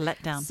 What a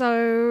letdown.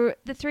 So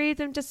the three of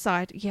them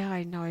decide, yeah,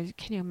 I know,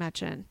 can you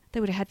imagine? They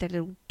would have had their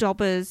little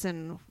dobbers,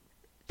 and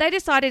they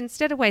decided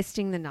instead of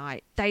wasting the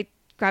night, they'd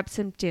grab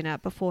some dinner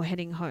before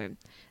heading home.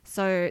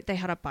 So they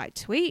had a bite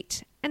to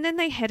eat, and then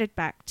they headed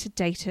back to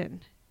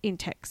Dayton in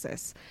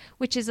Texas,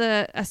 which is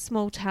a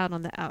small town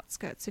on the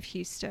outskirts of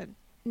Houston.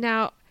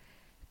 Now,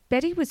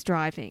 Betty was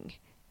driving,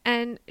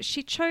 and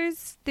she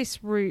chose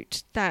this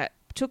route that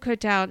took her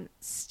down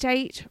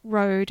State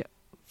Road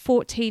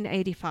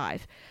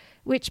 1485,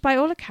 which by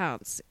all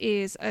accounts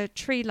is a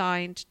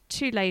tree-lined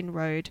 2-lane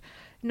road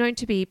known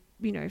to be,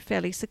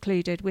 fairly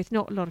secluded with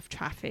not a lot of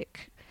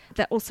traffic,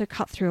 that also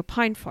cut through a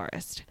pine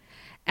forest.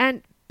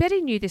 And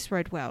Betty knew this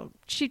road well.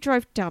 She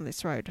drove down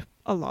this road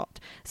a lot.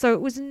 So it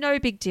was no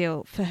big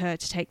deal for her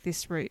to take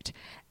this route.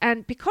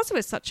 And because it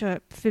was such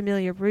a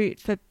familiar route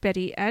for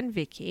Betty and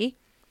Vicky,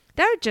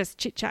 they were just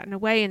chit-chatting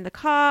away in the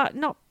car,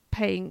 not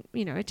paying,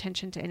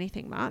 attention to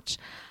anything much,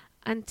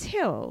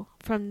 until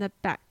from the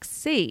back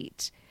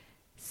seat,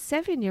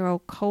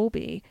 7-year-old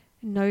Colby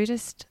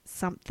noticed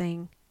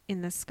something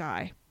in the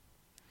sky.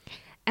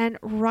 And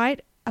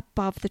right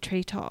above the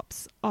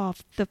treetops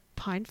of the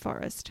pine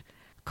forest,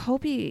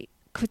 Colby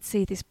could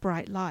see this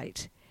bright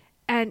light.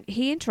 And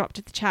he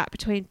interrupted the chat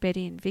between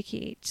Betty and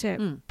Vicky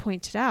to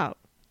point it out.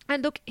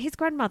 And look, his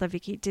grandmother,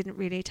 Vicky, didn't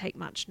really take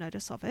much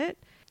notice of it.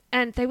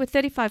 And they were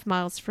 35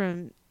 miles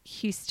from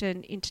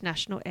Houston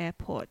International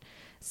Airport.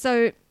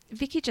 So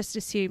Vicky just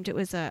assumed it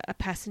was a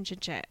passenger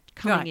jet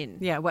coming in.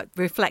 Yeah,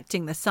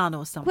 reflecting the sun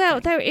or something. Well,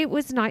 it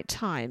was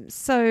nighttime,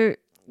 so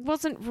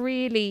wasn't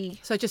really...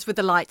 So just with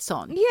the lights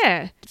on.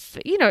 Yeah.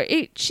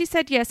 She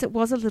said, yes, it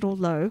was a little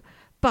low,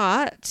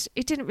 but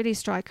it didn't really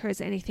strike her as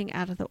anything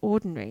out of the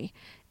ordinary,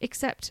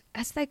 except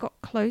as they got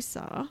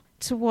closer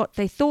to what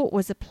they thought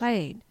was a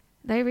plane,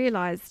 they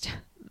realised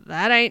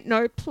that ain't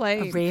no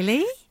plane. Oh,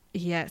 really?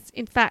 Yes.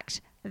 In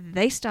fact,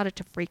 they started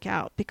to freak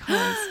out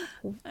because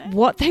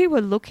what they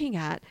were looking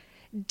at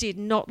did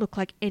not look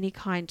like any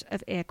kind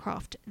of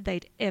aircraft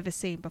they'd ever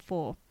seen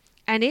before.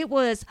 And it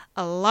was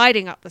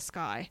lighting up the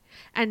sky.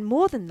 And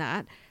more than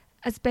that,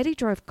 as Betty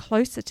drove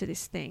closer to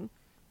this thing,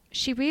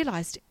 she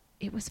realised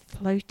it was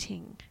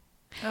floating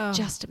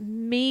just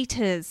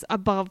meters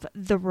above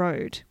the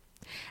road.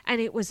 And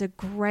it was a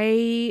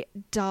grey,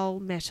 dull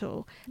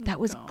metal that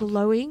was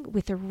glowing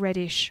with a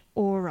reddish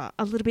aura,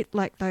 a little bit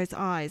like those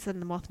eyes in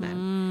the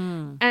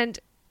Mothman. And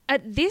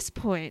at this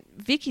point,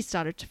 Vicky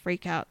started to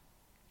freak out.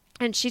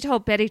 And she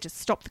told Betty to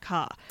stop the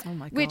car. Oh,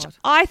 my God. Which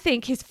I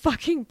think is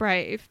fucking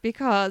brave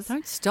because...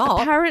 Don't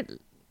stop.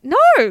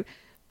 No!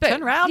 But,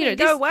 turn around and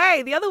go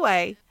away, the other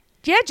way.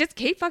 Yeah, just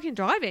keep fucking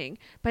driving.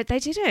 But they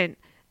didn't.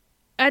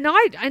 And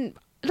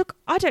look,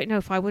 I don't know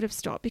if I would have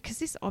stopped because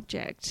this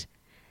object,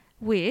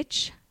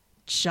 which,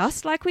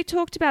 just like we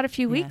talked about a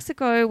few weeks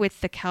ago with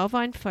the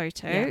Calvine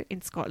photo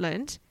in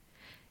Scotland,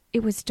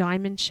 it was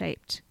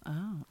diamond-shaped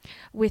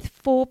with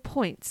 4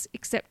 points,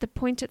 except the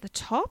point at the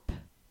top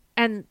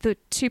and the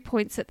 2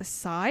 points at the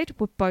side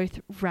were both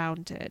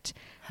rounded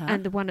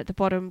and the one at the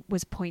bottom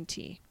was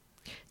pointy.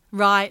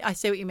 Right, I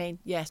see what you mean,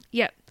 yes.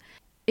 Yep.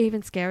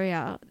 Even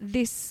scarier,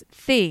 this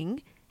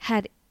thing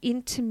had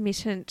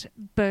intermittent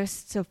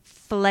bursts of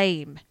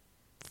flame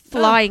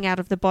flying out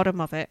of the bottom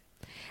of it.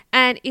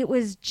 And it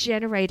was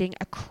generating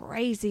a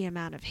crazy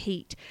amount of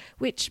heat,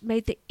 which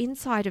made the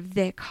inside of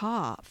their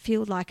car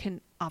feel like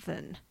an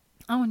oven.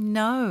 Oh,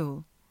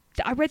 no.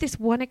 I read this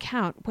one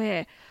account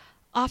where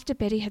after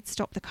Betty had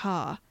stopped the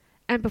car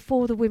and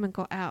before the women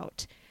got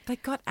out... They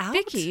got out?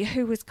 Vicky,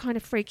 who was kind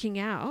of freaking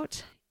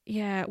out...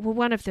 Yeah, well,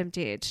 one of them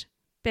did.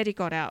 Betty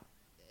got out.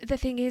 The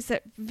thing is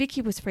that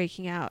Vicky was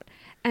freaking out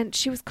and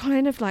she was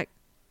kind of like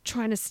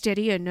trying to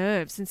steady her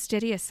nerves and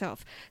steady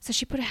herself. So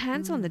she put her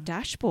hands on the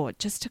dashboard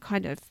just to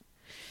kind of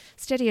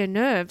steady her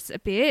nerves a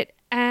bit.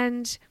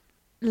 And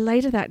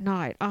later that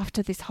night,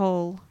 after this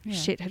whole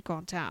shit had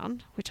gone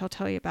down, which I'll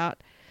tell you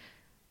about,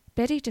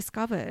 Betty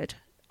discovered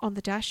on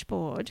the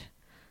dashboard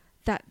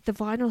that the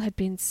vinyl had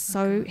been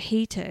so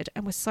heated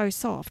and was so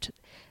soft.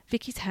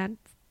 Vicky's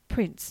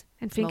handprints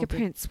and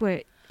fingerprints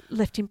were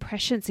left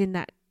impressions in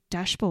that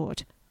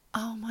dashboard.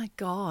 Oh, my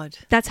God.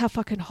 That's how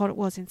fucking hot it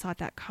was inside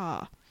that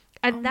car.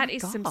 And that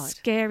is some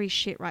scary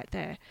shit right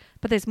there.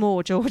 But there's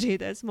more, Geordie.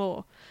 There's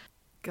more.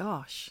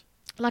 Gosh.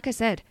 Like I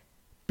said,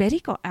 Betty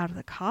got out of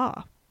the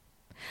car.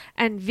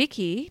 And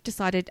Vicky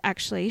decided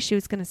actually she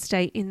was going to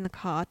stay in the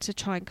car to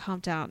try and calm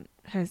down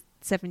her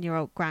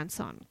 7-year-old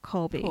grandson,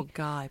 Colby. Poor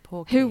guy,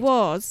 poor kid. Who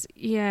was,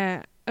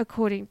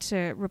 according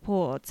to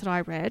reports that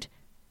I read,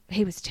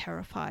 he was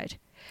terrified.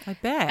 I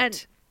bet.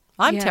 And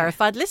I'm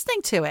terrified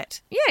listening to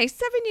it. Yeah, he's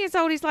 7 years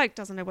old. He's like,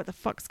 doesn't know what the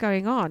fuck's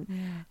going on.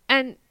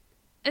 Yeah.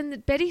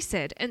 And Betty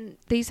said, and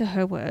these are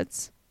her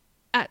words,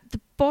 at the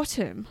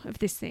bottom of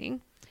this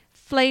thing,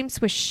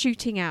 flames were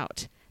shooting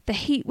out. The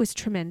heat was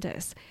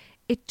tremendous.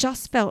 It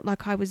just felt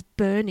like I was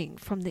burning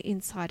from the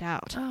inside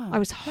out. I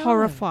was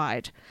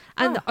horrified.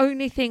 And the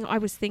only thing I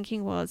was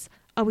thinking was,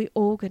 are we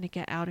all going to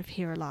get out of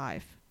here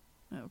alive?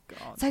 Oh,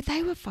 God. So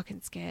they were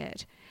fucking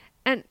scared.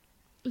 And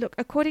look,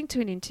 according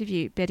to an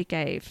interview Betty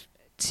gave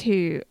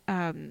to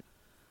some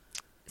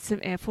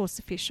Air Force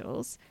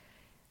officials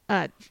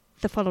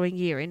the following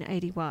year in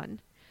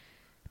 81,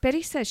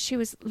 Betty says she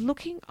was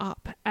looking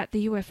up at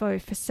the UFO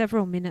for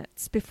several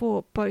minutes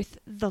before both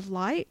the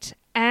light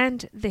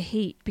and the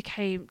heat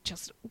became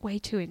just way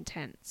too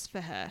intense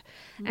for her.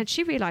 And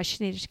she realised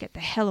she needed to get the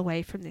hell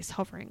away from this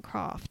hovering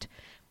craft.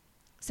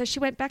 So she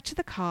went back to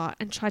the car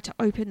and tried to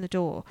open the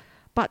door,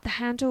 but the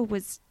handle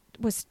was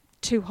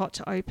too hot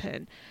to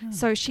open.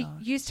 So she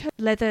used her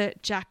leather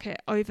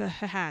jacket over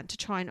her hand to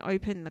try and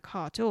open the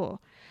car door.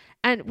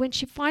 And when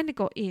she finally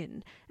got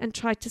in and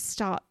tried to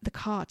start the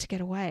car to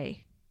get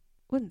away,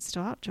 wouldn't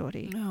start,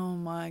 Geordie. Oh,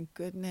 my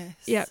goodness.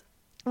 Yep,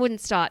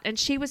 wouldn't start. And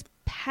she was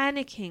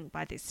panicking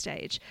by this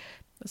stage.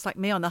 It's like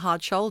me on the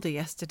hard shoulder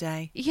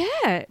yesterday.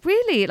 Yeah,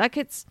 really. Like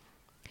it's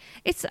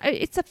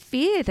a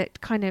fear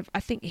that kind of, I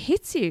think,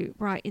 hits you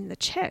right in the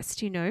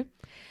chest, you know.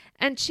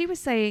 And she was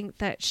saying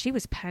that she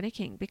was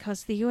panicking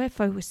because the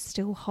UFO was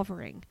still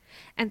hovering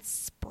and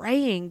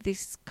spraying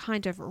this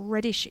kind of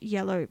reddish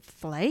yellow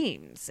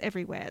flames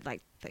everywhere.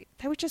 Like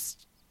they were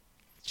just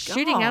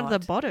shooting out of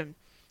the bottom.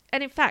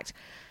 And in fact,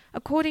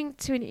 according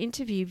to an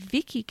interview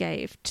Vicky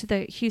gave to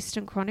the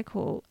Houston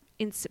Chronicle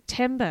in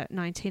September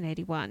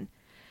 1981,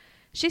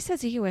 she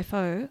says a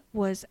UFO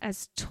was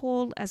as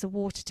tall as a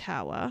water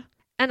tower.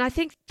 And I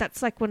think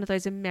that's like one of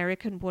those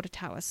American water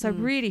towers. So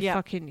really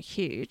fucking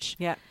huge.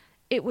 Yeah.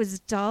 It was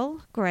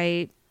dull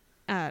grey,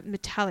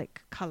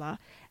 metallic colour,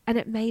 and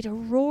it made a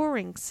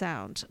roaring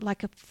sound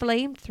like a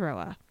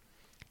flamethrower,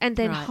 and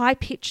then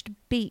high-pitched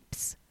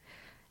beeps,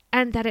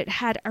 and that it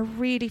had a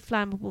really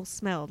flammable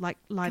smell like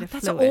lighter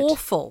fluid. That's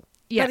awful.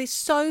 Yeah. That is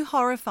so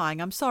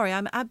horrifying. I'm sorry.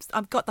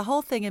 I've got the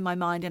whole thing in my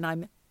mind, and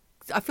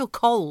I feel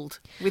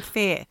cold with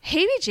fear.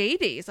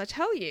 Heebie-jeebies, I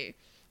tell you.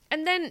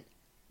 And then,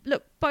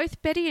 look,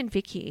 both Betty and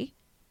Vicky,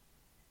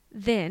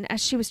 then,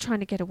 as she was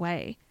trying to get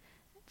away,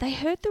 they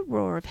heard the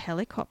roar of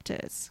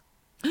helicopters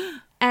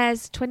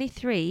as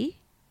 23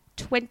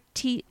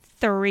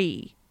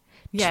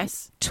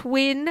 yes,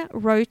 twin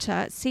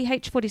rotor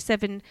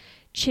CH-47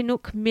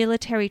 Chinook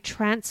military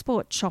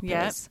transport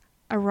choppers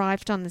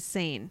arrived on the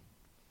scene.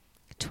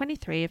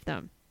 23 of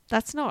them.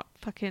 That's not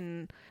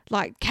fucking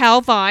like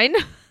Calvine.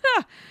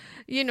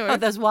 You know. Oh,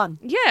 there's one.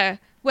 Yeah.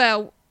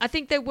 Well, I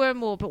think there were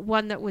more, but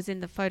one that was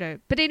in the photo.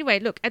 But anyway,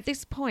 look, at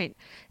this point,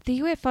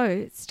 the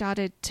UFO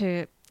started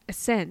to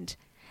ascend.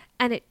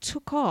 And it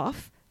took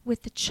off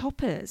with the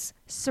choppers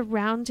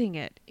surrounding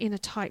it in a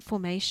tight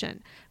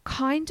formation,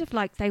 kind of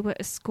like they were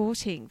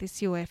escorting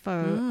this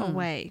UFO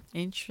away.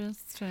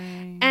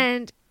 Interesting.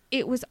 And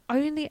it was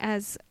only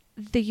as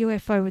the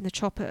UFO and the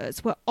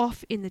choppers were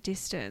off in the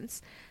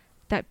distance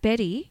that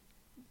Betty,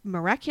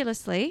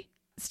 miraculously,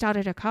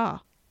 started her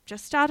car.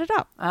 Just started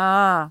up.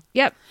 Ah.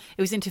 Yep.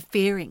 It was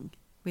interfering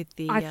with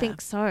the... I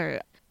think so.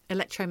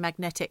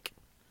 Electromagnetic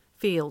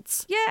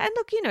fields. Yeah, and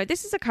look, you know,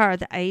 this is a car of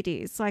the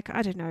 80s. Like,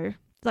 I don't know,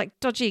 like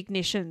dodgy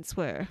ignitions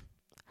were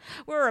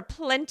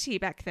aplenty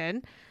back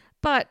then.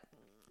 But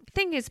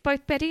thing is,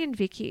 both Betty and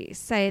Vicky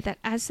say that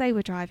as they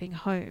were driving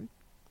home,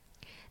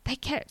 they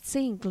kept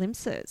seeing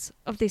glimpses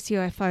of this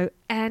UFO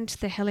and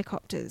the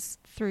helicopters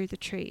through the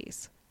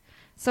trees.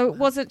 So it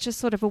wasn't just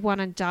sort of a one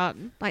and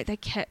done. Like, they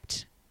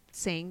kept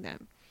seeing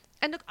them.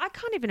 And look, I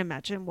can't even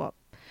imagine what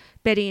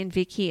Betty and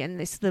Vicky and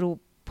this little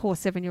poor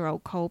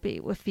 7-year-old Colby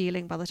were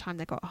feeling by the time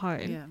they got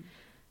home. Yeah.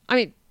 I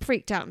mean,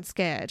 freaked out and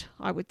scared,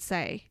 I would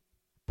say.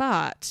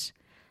 But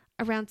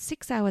around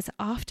 6 hours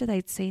after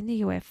they'd seen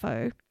the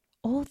UFO,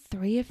 all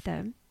three of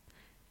them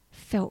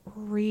felt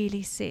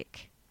really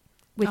sick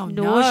with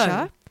nausea.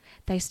 No.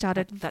 They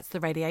started... That's the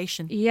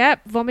radiation.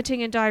 Yep,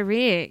 vomiting and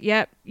diarrhea.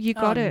 Yep, you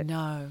got it.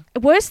 No.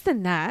 Worse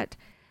than that,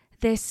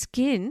 their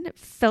skin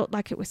felt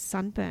like it was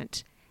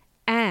sunburnt.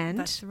 And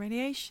that's the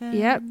radiation.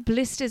 Yeah,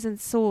 blisters and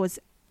sores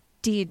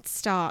did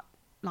start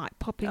like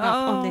popping up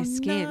on their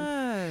skin.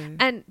 No.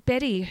 And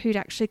Betty, who'd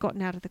actually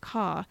gotten out of the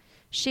car,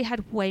 she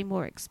had way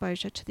more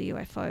exposure to the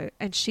UFO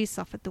and she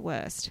suffered the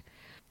worst.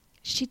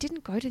 She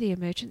didn't go to the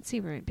emergency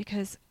room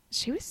because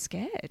she was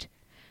scared.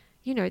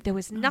 You know, there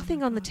was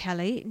nothing on the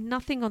telly,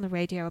 nothing on the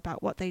radio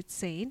about what they'd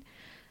seen.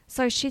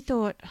 So she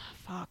thought, oh,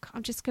 fuck,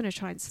 I'm just going to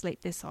try and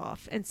sleep this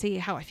off and see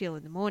how I feel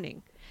in the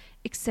morning.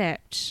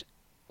 Except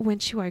when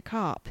she woke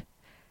up,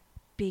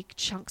 big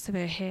chunks of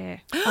her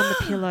hair on the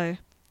pillow.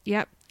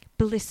 Yep.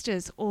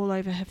 Blisters all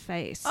over her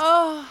face.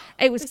 Oh,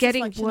 it was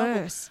getting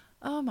worse.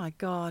 Oh my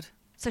God.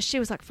 So she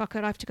was like, fuck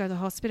it, I have to go to the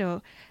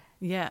hospital.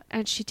 Yeah.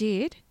 And she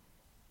did.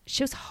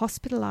 She was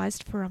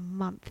hospitalized for a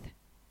month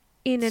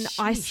in an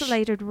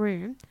isolated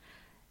room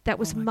that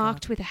was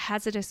marked with a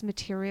hazardous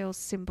materials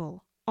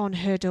symbol on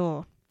her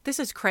door. This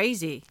is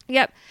crazy.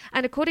 Yep.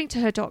 And according to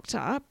her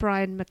doctor,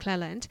 Brian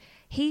McClelland,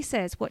 he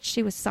says what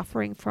she was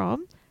suffering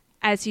from,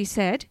 as you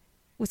said,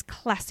 was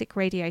classic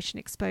radiation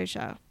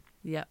exposure.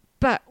 Yep.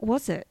 But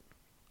was it?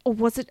 Or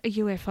was it a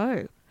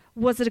UFO?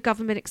 Was it a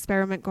government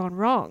experiment gone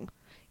wrong?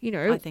 You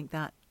know, I think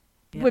that.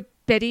 Yep. Were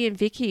Betty and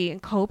Vicky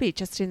and Colby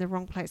just in the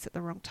wrong place at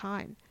the wrong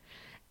time?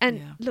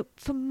 And look,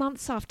 for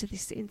months after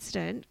this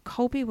incident,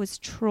 Colby was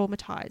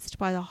traumatized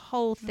by the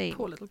whole thing.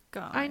 Poor little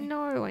guy. I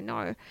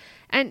know.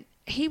 And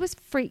he was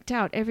freaked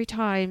out every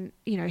time,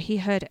 you know, he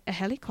heard a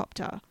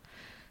helicopter.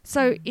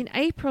 So in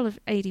April of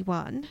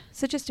 81,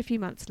 so just a few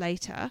months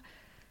later,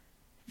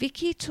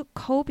 Vicky took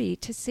Colby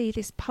to see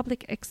this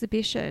public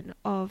exhibition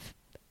of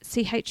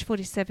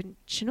CH-47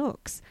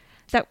 Chinooks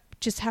that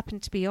just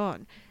happened to be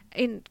on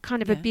in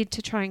kind of a bid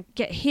to try and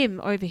get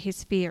him over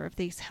his fear of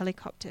these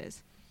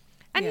helicopters.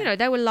 And, you know,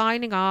 they were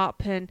lining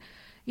up and,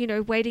 you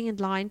know, waiting in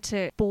line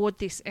to board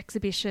this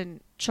exhibition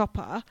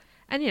chopper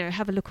and, you know,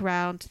 have a look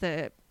around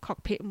the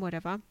cockpit and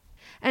whatever.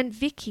 And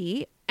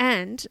Vicky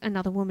and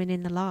another woman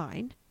in the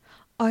line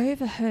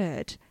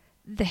overheard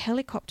the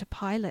helicopter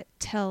pilot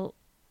tell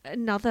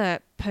another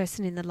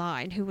person in the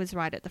line who was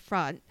right at the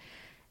front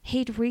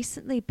he'd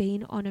recently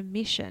been on a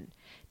mission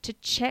to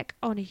check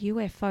on a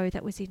UFO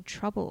that was in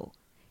trouble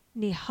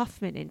near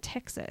Huffman in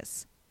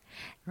Texas.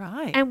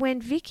 Right. And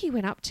when Vicky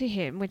went up to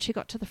him, when she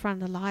got to the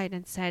front of the line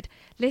and said,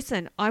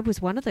 listen, I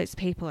was one of those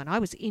people and I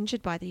was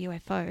injured by the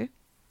UFO,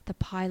 the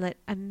pilot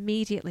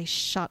immediately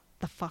shut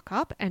the fuck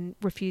up and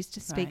refused to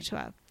speak to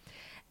her.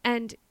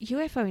 And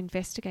UFO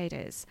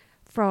investigators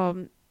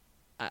from,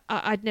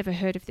 I'd never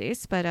heard of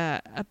this, but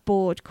a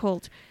board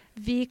called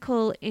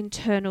Vehicle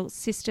Internal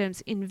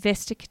Systems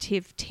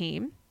Investigative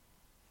Team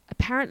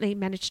apparently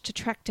managed to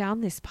track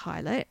down this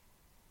pilot,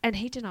 and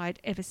he denied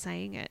ever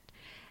saying it.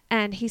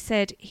 And he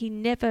said he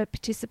never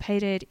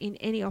participated in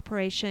any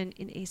operation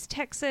in East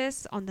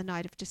Texas on the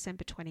night of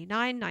December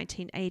 29,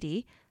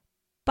 1980.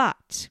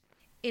 But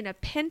in a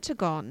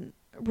Pentagon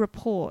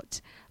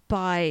report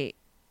by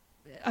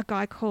a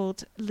guy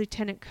called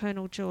Lieutenant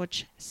Colonel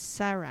George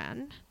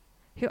Saran,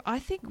 who I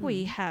think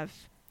we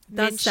have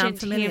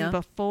mentioned him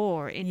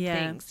before in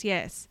things.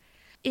 Yes.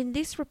 In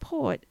this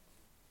report,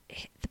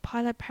 the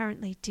pilot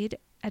apparently did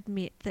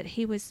admit that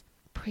he was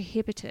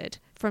prohibited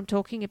from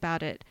talking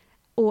about it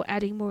or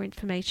adding more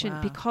information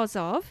because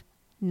of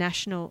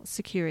national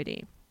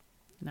security.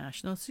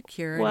 National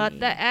security. What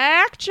the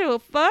actual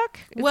fuck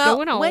is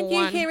going on? When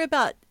you hear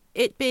about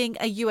it being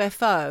a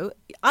UFO,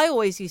 I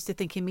always used to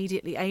think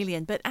immediately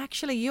alien, but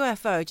actually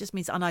UFO just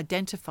means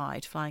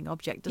unidentified flying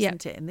object,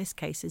 doesn't it? In this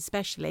case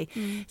especially.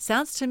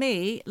 Sounds to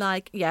me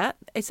like,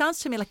 it sounds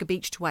to me like a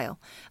beached whale.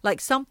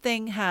 Like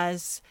something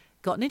has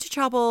gotten into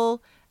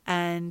trouble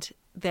and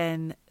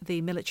then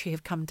the military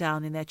have come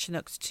down in their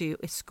Chinooks to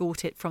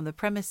escort it from the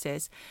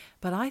premises.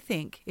 But I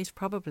think it's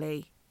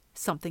probably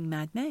something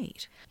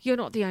man-made. You're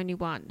not the only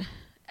one.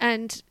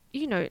 And,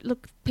 you know,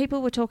 look,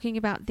 people were talking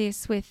about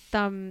this with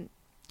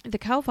the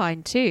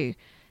Calvine too.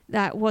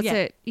 That was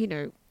it, you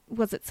know,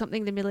 was it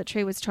something the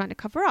military was trying to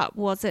cover up?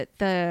 Was it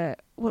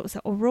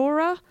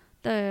Aurora?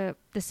 The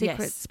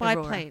secret spy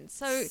plane.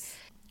 So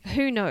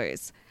who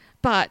knows?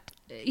 But,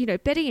 you know,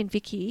 Betty and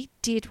Vicky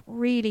did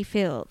really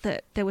feel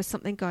that there was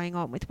something going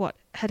on with what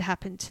had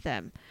happened to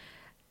them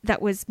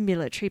that was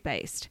military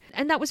based.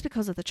 And that was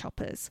because of the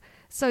choppers.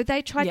 So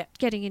they tried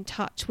getting in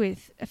touch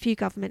with a few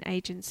government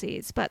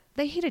agencies, but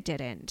they hit a dead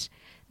end.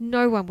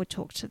 No one would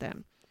talk to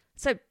them.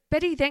 So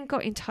Betty then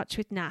got in touch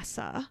with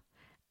NASA,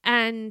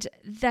 and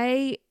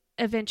they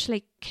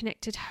eventually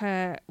connected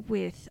her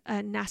with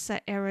a NASA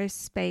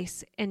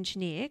aerospace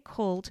engineer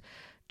called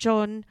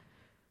John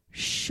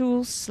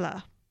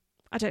Schulzler.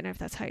 I don't know if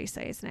that's how you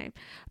say his name,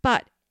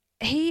 but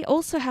he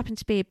also happened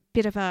to be a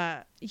bit of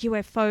a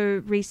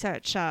UFO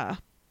researcher,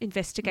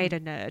 investigator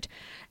nerd.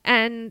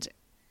 And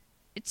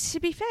to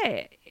be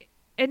fair,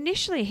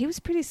 initially he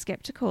was pretty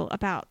skeptical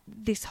about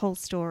this whole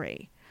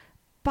story.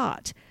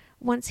 But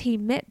once he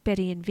met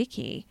Betty and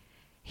Vicky,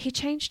 he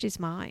changed his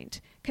mind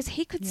because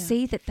he could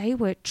see that they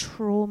were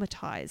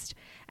traumatized,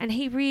 and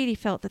he really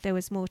felt that there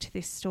was more to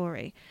this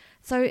story.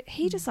 So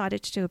he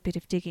decided to do a bit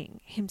of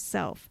digging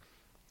himself.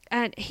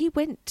 And he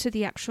went to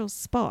the actual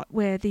spot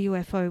where the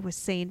UFO was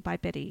seen by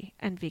Betty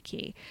and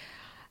Vicky.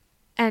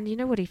 And you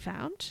know what he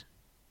found?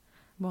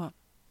 What?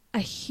 A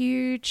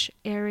huge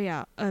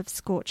area of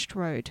scorched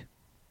road.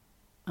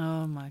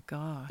 Oh, my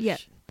gosh. Yeah.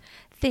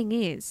 Thing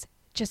is,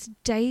 just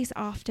days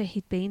after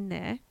he'd been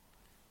there,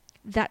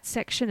 that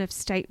section of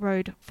State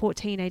Road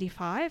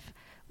 1485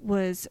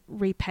 was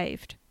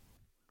repaved.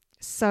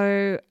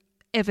 So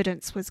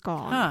evidence was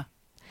gone. Huh.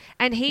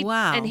 And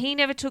he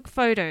never took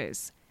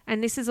photos.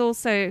 And this is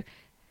also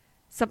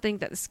something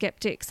that the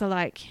skeptics are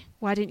like,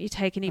 why didn't you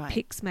take any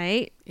pics,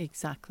 mate?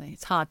 Exactly.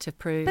 It's hard to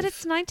prove. But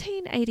it's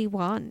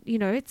 1981. You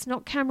know, it's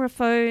not camera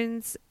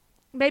phones.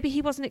 Maybe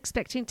he wasn't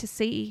expecting to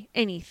see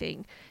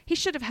anything. He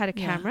should have had a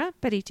camera,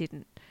 but he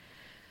didn't.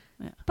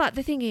 Yeah. But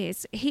the thing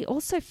is, he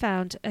also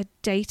found a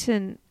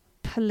Dayton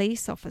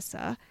police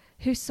officer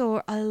who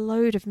saw a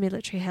load of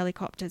military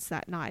helicopters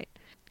that night.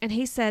 And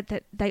he said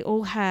that they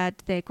all had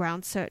their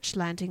ground search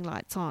landing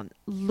lights on,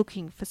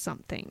 looking for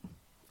something.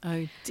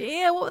 Oh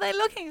dear, what were they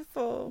looking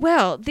for?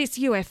 Well, this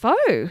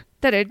UFO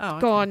that had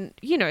gone,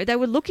 you know, they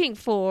were looking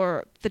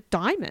for the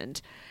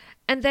diamond.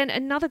 And then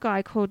another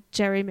guy called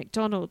Jerry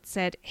McDonald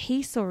said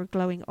he saw a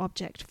glowing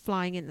object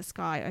flying in the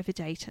sky over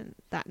Dayton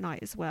that night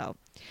as well.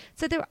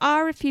 So there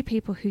are a few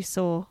people who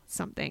saw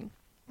something.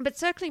 But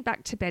circling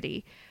back to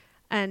Betty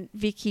and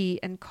Vicky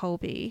and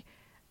Colby,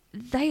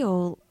 they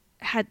all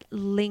had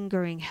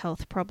lingering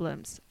health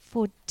problems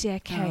for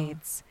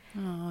decades.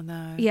 Oh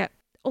no. Yeah.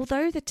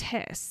 Although the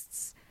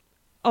tests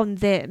on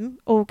them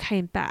all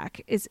came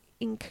back is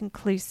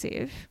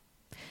inconclusive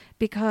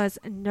because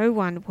no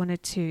one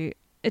wanted to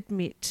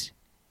admit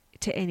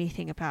to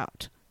anything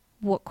about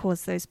what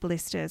caused those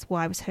blisters,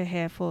 why was her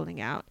hair falling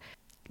out.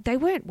 They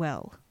weren't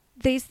well.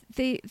 The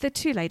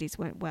two ladies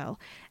weren't well.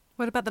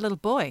 What about the little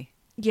boy?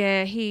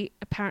 Yeah, he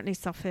apparently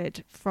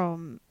suffered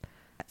from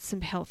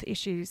some health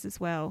issues as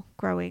well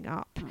growing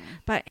up.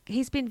 But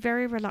he's been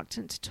very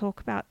reluctant to talk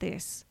about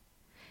this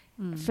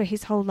for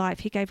his whole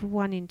life. He gave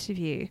one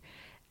interview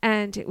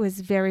and it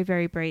was very,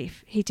 very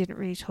brief. He didn't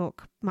really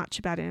talk much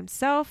about it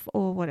himself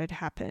or what had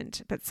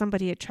happened, but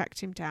somebody had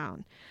tracked him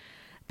down.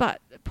 But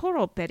poor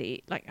old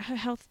Betty, like her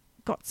health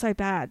got so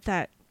bad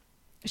that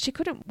she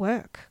couldn't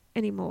work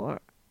anymore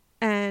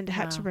and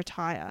had to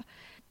retire.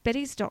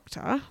 Betty's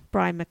doctor,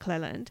 Brian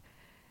McClelland,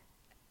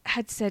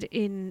 had said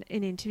in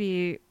an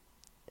interview,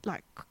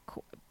 like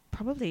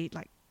probably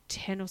like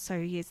 10 or so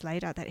years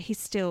later, that he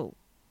still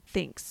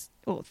thinks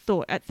or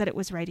thought that it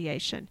was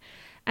radiation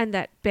and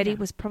that Betty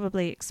was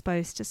probably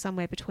exposed to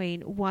somewhere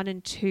between 1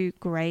 and 2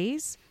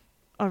 grays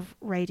of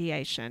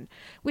radiation,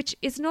 which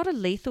is not a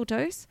lethal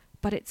dose,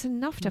 but it's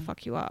enough to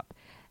fuck you up.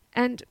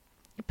 And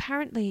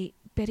apparently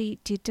Betty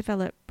did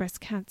develop breast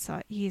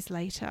cancer years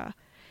later.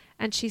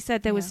 And she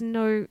said there was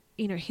no,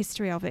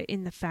 history of it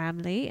in the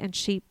family, and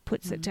she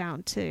puts it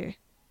down to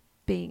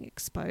being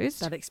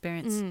exposed. That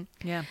experience.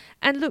 Yeah.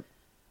 And look,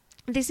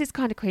 this is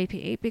kind of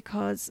creepy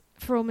because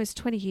for almost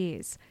 20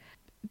 years,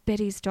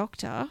 Betty's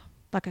doctor,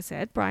 like I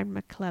said, Brian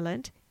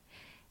McClelland,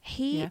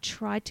 he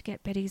tried to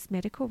get Betty's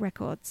medical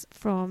records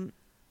from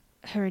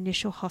her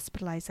initial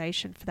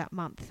hospitalization for that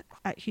month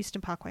at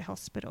Houston Parkway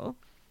Hospital.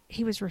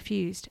 He was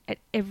refused at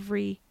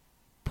every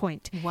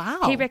point.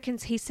 Wow. He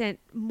reckons he sent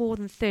more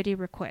than 30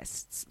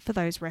 requests for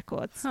those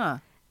records.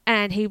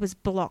 And he was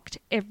blocked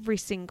every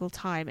single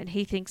time. And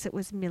he thinks it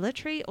was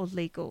military or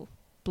legal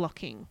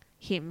blocking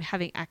him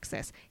having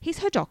access. He's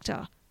her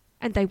doctor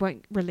and they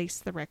won't release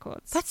the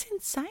records. That's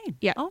insane.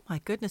 Yeah. Oh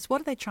my goodness.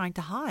 What are they trying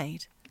to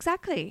hide?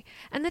 Exactly.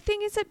 And the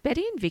thing is that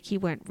Betty and Vicky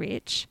weren't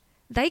rich.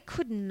 They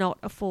could not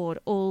afford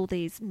all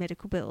these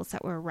medical bills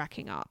that were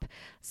racking up.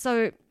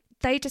 So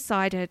they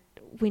decided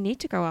we need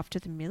to go after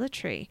the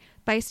military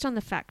based on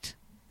the fact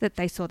that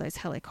they saw those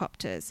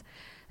helicopters.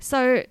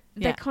 So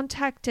they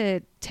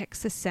contacted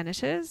Texas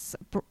Senators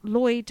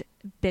Lloyd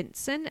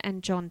Benson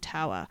and John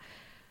Tower,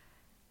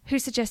 who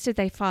suggested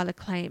they file a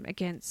claim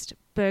against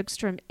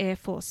Bergstrom Air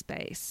Force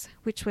Base,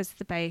 which was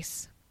the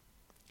base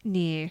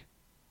near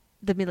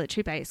the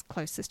military base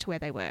closest to where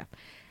they were.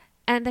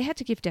 And they had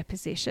to give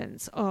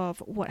depositions of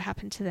what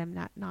happened to them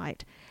that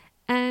night.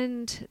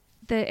 And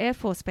the Air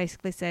Force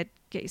basically said,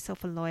 get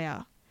yourself a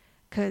lawyer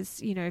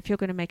because, if you're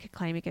going to make a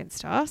claim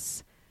against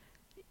us,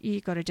 you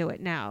got to do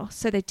it now.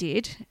 So they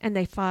did, and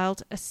they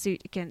filed a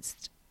suit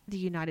against the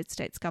United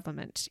States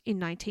government in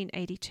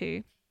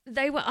 1982.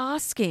 They were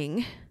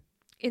asking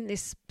in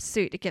this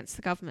suit against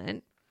the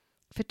government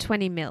for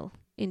 20 mil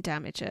in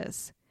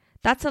damages.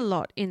 That's a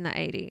lot in the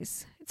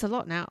 80s. It's a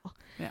lot now.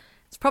 Yeah.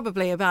 It's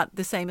probably about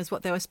the same as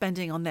what they were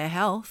spending on their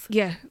health.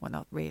 Yeah. Well,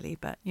 not really,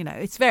 but,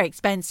 it's very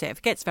expensive.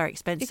 It gets very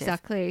expensive.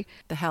 Exactly.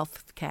 The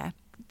health care.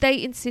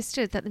 They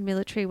insisted that the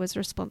military was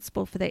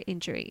responsible for their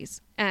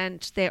injuries and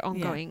their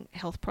ongoing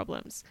health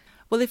problems.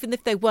 Well, even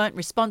if they weren't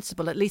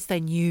responsible, at least they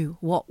knew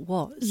what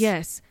was.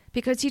 Yes,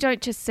 because you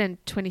don't just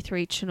send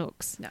 23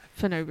 Chinooks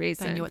for no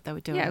reason. They knew what they were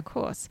doing. Yeah, of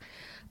course.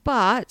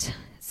 But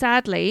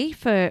sadly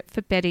for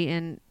Betty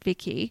and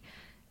Vicky,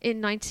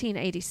 in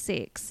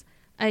 1986,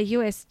 a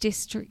US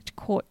District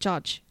Court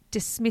judge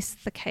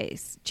dismissed the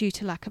case due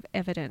to lack of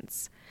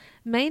evidence,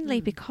 mainly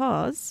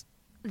because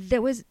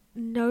there was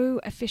no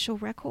official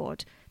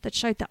record that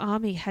showed the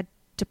Army had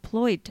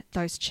deployed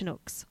those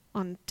Chinooks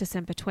on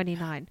December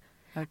 29.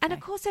 Okay. And of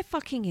course there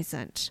fucking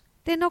isn't.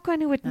 They're not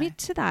going to admit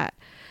to that.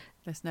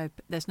 There's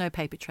no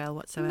paper trail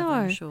whatsoever, No.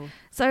 I'm sure.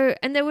 So,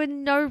 and there were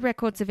no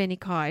records of any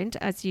kind,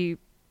 as you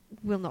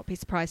will not be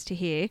surprised to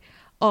hear,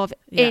 of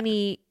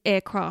any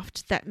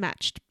aircraft that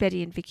matched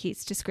Betty and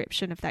Vicky's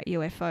description of that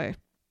UFO.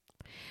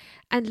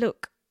 And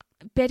look,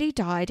 Betty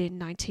died in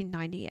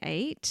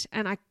 1998,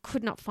 and I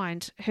could not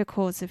find her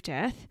cause of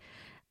death.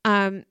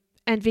 And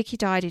Vicky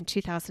died in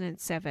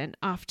 2007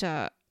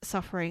 after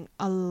suffering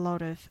a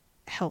lot of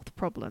health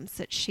problems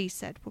that she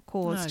said were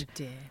caused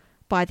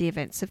by the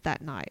events of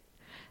that night.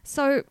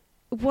 So,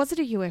 was it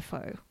a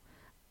UFO?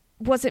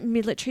 Was it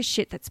military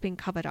shit that's been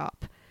covered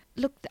up?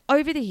 Look,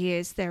 over the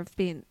years, there have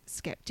been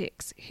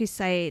skeptics who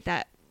say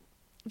that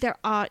there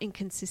are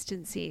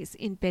inconsistencies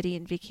in Betty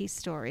and Vicky's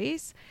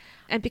stories,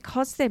 and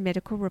because their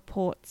medical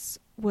reports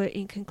were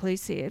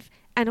inconclusive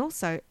and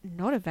also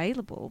not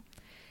available,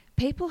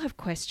 people have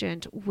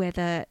questioned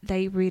whether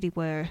they really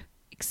were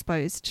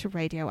exposed to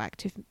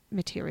radioactive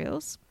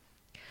materials.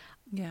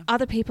 Yeah.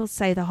 Other people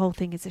say the whole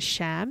thing is a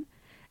sham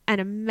and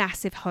a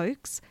massive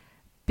hoax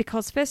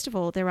because, first of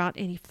all, there aren't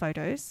any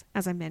photos,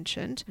 as I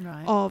mentioned,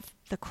 of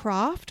the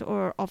craft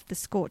or of the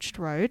scorched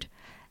road.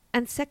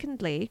 And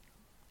secondly,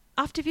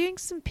 after viewing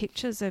some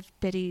pictures of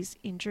Betty's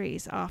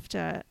injuries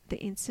after the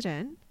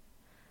incident,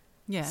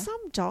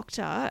 some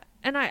doctor,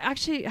 and I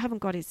actually haven't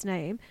got his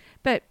name,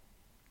 but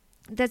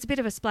there's a bit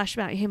of a splash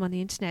about him on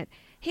the internet.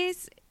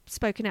 He's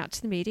spoken out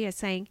to the media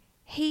saying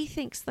he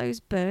thinks those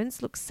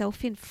burns look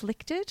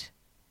self-inflicted.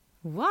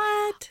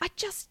 What?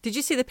 Did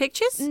you see the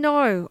pictures?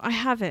 No, I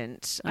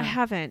haven't. No. I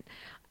haven't.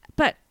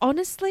 But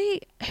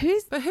honestly, who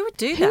would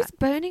do that? Who's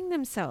burning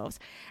themselves?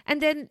 And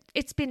then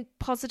it's been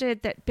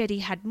posited that Betty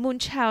had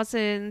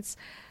Munchausen's,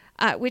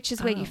 which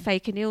is where you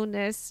fake an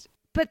illness.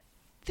 But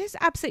there's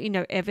absolutely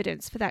no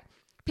evidence for that.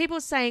 People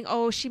are saying,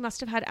 oh, she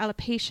must have had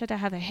alopecia to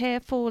have her hair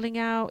falling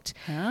out.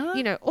 Huh?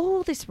 You know,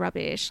 all this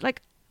rubbish.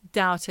 Like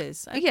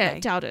Doubters. Okay. Yeah,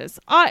 doubters.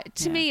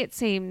 To me, it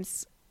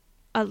seems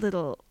a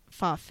little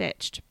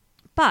far-fetched.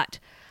 But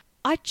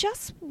I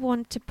just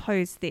want to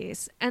pose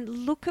this and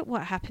look at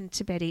what happened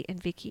to Betty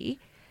and Vicky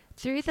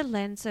through the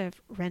lens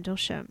of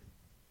Rendlesham.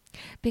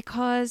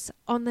 Because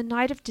on the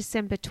night of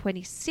December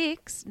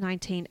 26,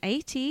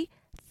 1980,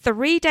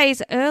 3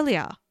 days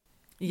earlier,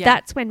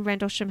 that's when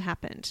Rendlesham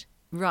happened.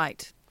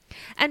 Right.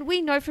 And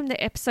we know from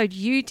the episode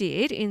you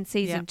did in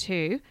season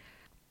 2,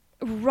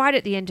 right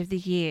at the end of the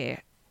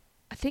year,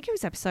 I think it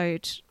was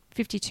episode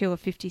 52 or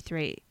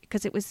 53,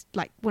 because it was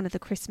like one of the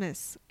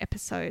Christmas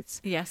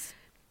episodes. Yes.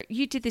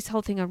 You did this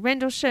whole thing on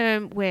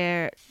Rendlesham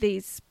where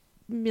these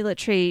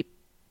military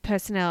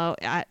personnel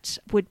at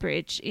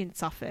Woodbridge in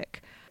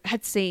Suffolk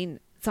had seen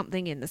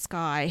something in the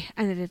sky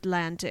and it had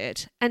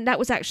landed. And that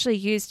was actually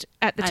used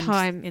at the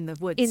time. In the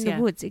woods. In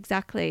the woods,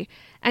 exactly.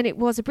 And it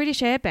was a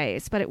British air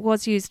base, but it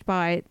was used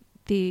by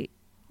the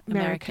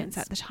Americans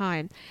at the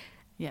time.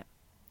 Yeah.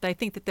 They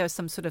think that there was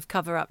some sort of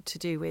cover-up to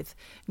do with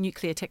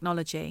nuclear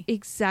technology.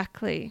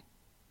 Exactly.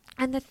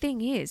 And the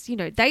thing is, you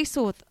know, they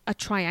saw a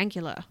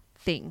triangular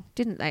thing,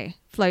 didn't they?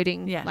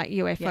 Floating like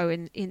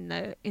UFO in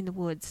the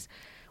woods,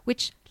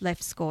 which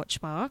left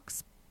scorch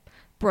marks,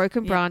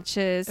 broken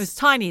branches. It was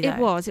tiny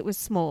though. It was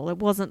small. It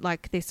wasn't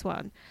like this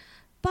one.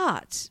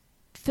 But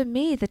for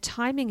me, the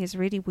timing is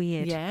really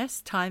weird.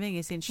 Yes, timing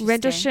is interesting.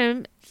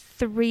 Rendlesham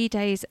 3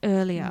 days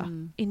earlier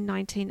in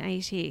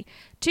 1980.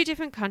 2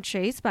 different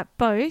countries, but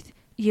both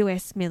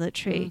US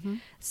military. Mm-hmm.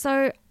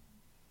 So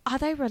are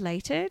they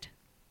related?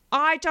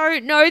 I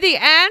don't know the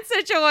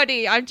answer,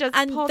 Geordie. I'm just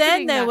And positing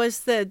then there that. was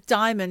the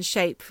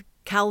diamond-shaped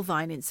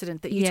Calvine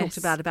incident that you talked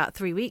about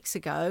 3 weeks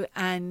ago,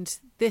 and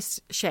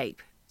this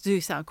shape do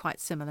sound quite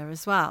similar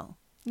as well.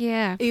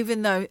 Yeah.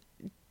 Even though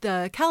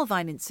the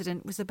Calvine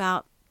incident was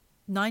about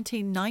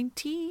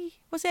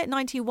 1990, was it?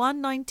 91,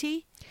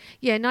 90?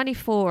 Yeah,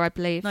 94, I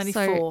believe.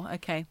 94, So,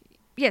 okay.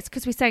 yes,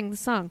 because we sang the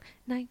song.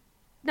 No,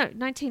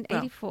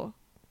 1984. Well,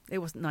 it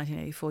wasn't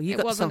 1984. You It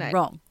got the wasn't song it.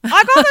 wrong.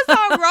 I got the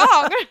song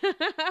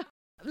wrong.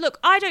 Look,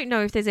 I don't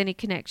know if there's any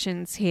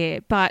connections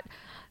here, but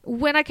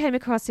when I came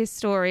across this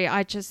story,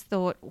 I just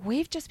thought,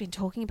 we've just been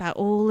talking about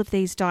all of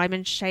these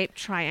diamond-shaped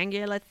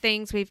triangular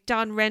things. We've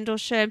done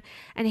Rendlesham,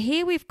 and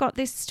here we've got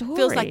this story.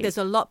 Feels like there's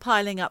a lot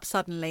piling up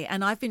suddenly,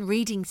 and I've been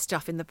reading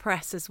stuff in the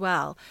press as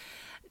well.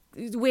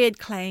 Weird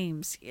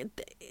claims.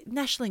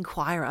 National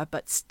Enquirer,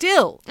 but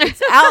still,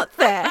 it's out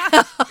there.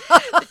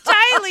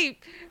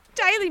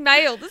 Daily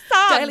Mail, The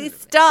Sun. Daily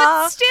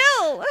Star. But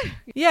still.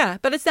 Yeah,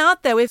 but it's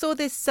out there. We saw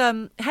this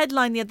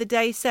headline the other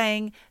day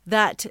saying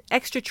that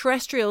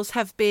extraterrestrials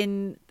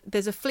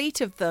there's a fleet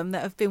of them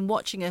that have been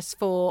watching us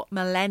for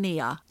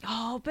millennia.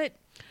 Oh, but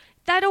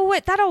that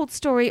old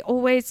story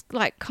always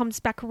like comes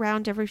back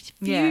around every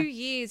few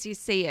years. You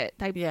see it.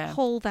 They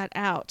pull that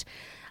out.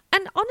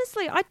 And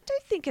honestly, I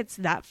don't think it's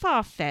that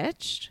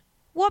far-fetched.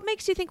 What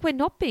makes you think we're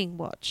not being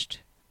watched?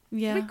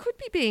 Yeah. We could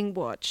be being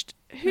watched.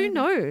 Who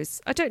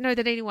knows? I don't know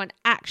that anyone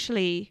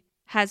actually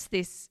has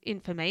this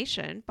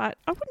information, but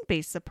I wouldn't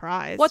be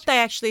surprised. What they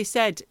actually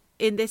said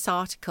in this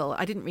article,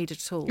 I didn't read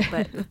it at all,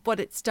 but what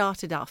it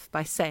started off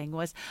by saying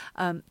was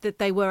that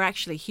they were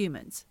actually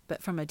humans,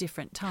 but from a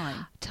different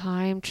time.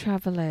 Time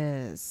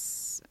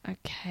travelers.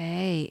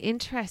 Okay,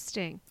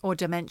 interesting. Or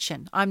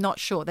dimension. I'm not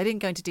sure. They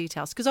didn't go into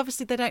details because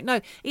obviously they don't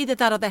know. Either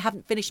that or they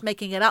haven't finished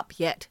making it up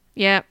yet.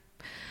 Yeah.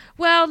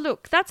 Well,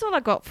 look, that's all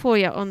I got for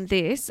you on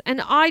this.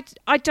 And I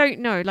don't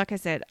know, like I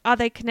said, are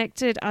they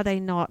connected? Are they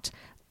not?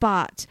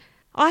 But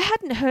I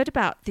hadn't heard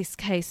about this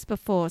case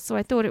before, so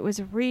I thought it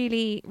was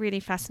really,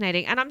 really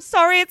fascinating. And I'm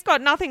sorry it's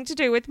got nothing to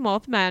do with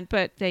Mothman,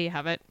 but there you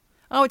have it.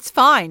 Oh, it's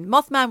fine.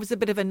 Mothman was a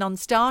bit of a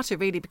non-starter,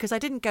 really, because I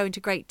didn't go into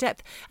great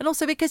depth. And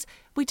also because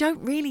we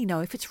don't really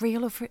know if it's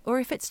real or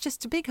if it's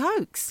just a big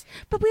hoax.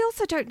 But we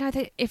also don't know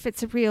that if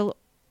it's a real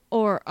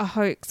or a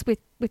hoax with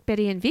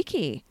Betty and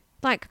Vicky.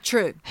 Like,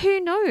 true. Who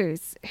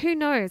knows? Who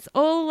knows?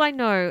 All I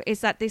know is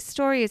that this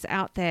story is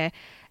out there,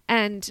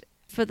 and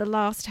for the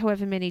last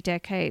however many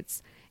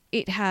decades,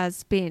 it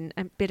has been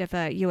a bit of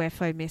a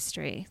UFO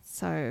mystery.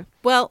 So,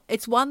 well,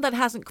 it's one that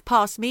hasn't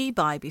passed me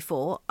by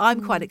before.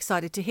 I'm quite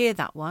excited to hear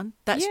that one.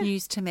 That's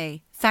news to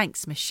me.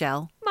 Thanks,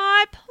 Michelle.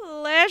 My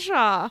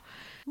pleasure.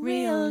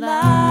 Real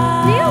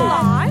life. Real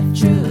life.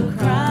 True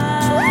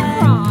crime. True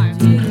crime.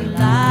 Do you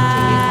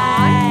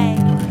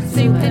like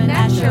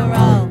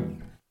supernatural?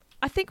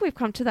 I think we've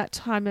come to that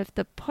time of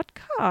the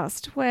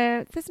podcast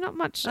where there's not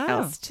much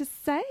else to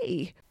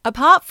say.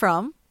 Apart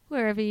from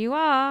wherever you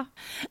are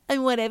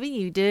and whatever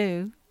you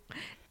do,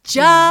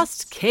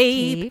 just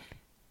keep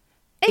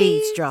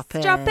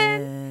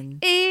eavesdropping.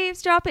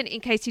 Eavesdropping,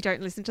 in case you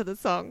don't listen to the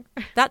song.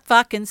 That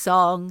fucking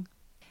song.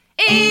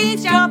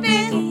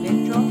 Eavesdropping.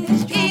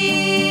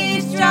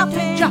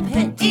 Eavesdropping.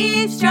 Dropping.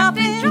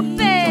 Eavesdropping.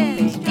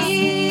 Dropping.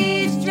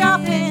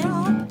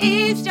 Eavesdropping.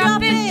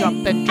 Eavesdropping.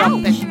 Dropping.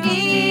 Dropping.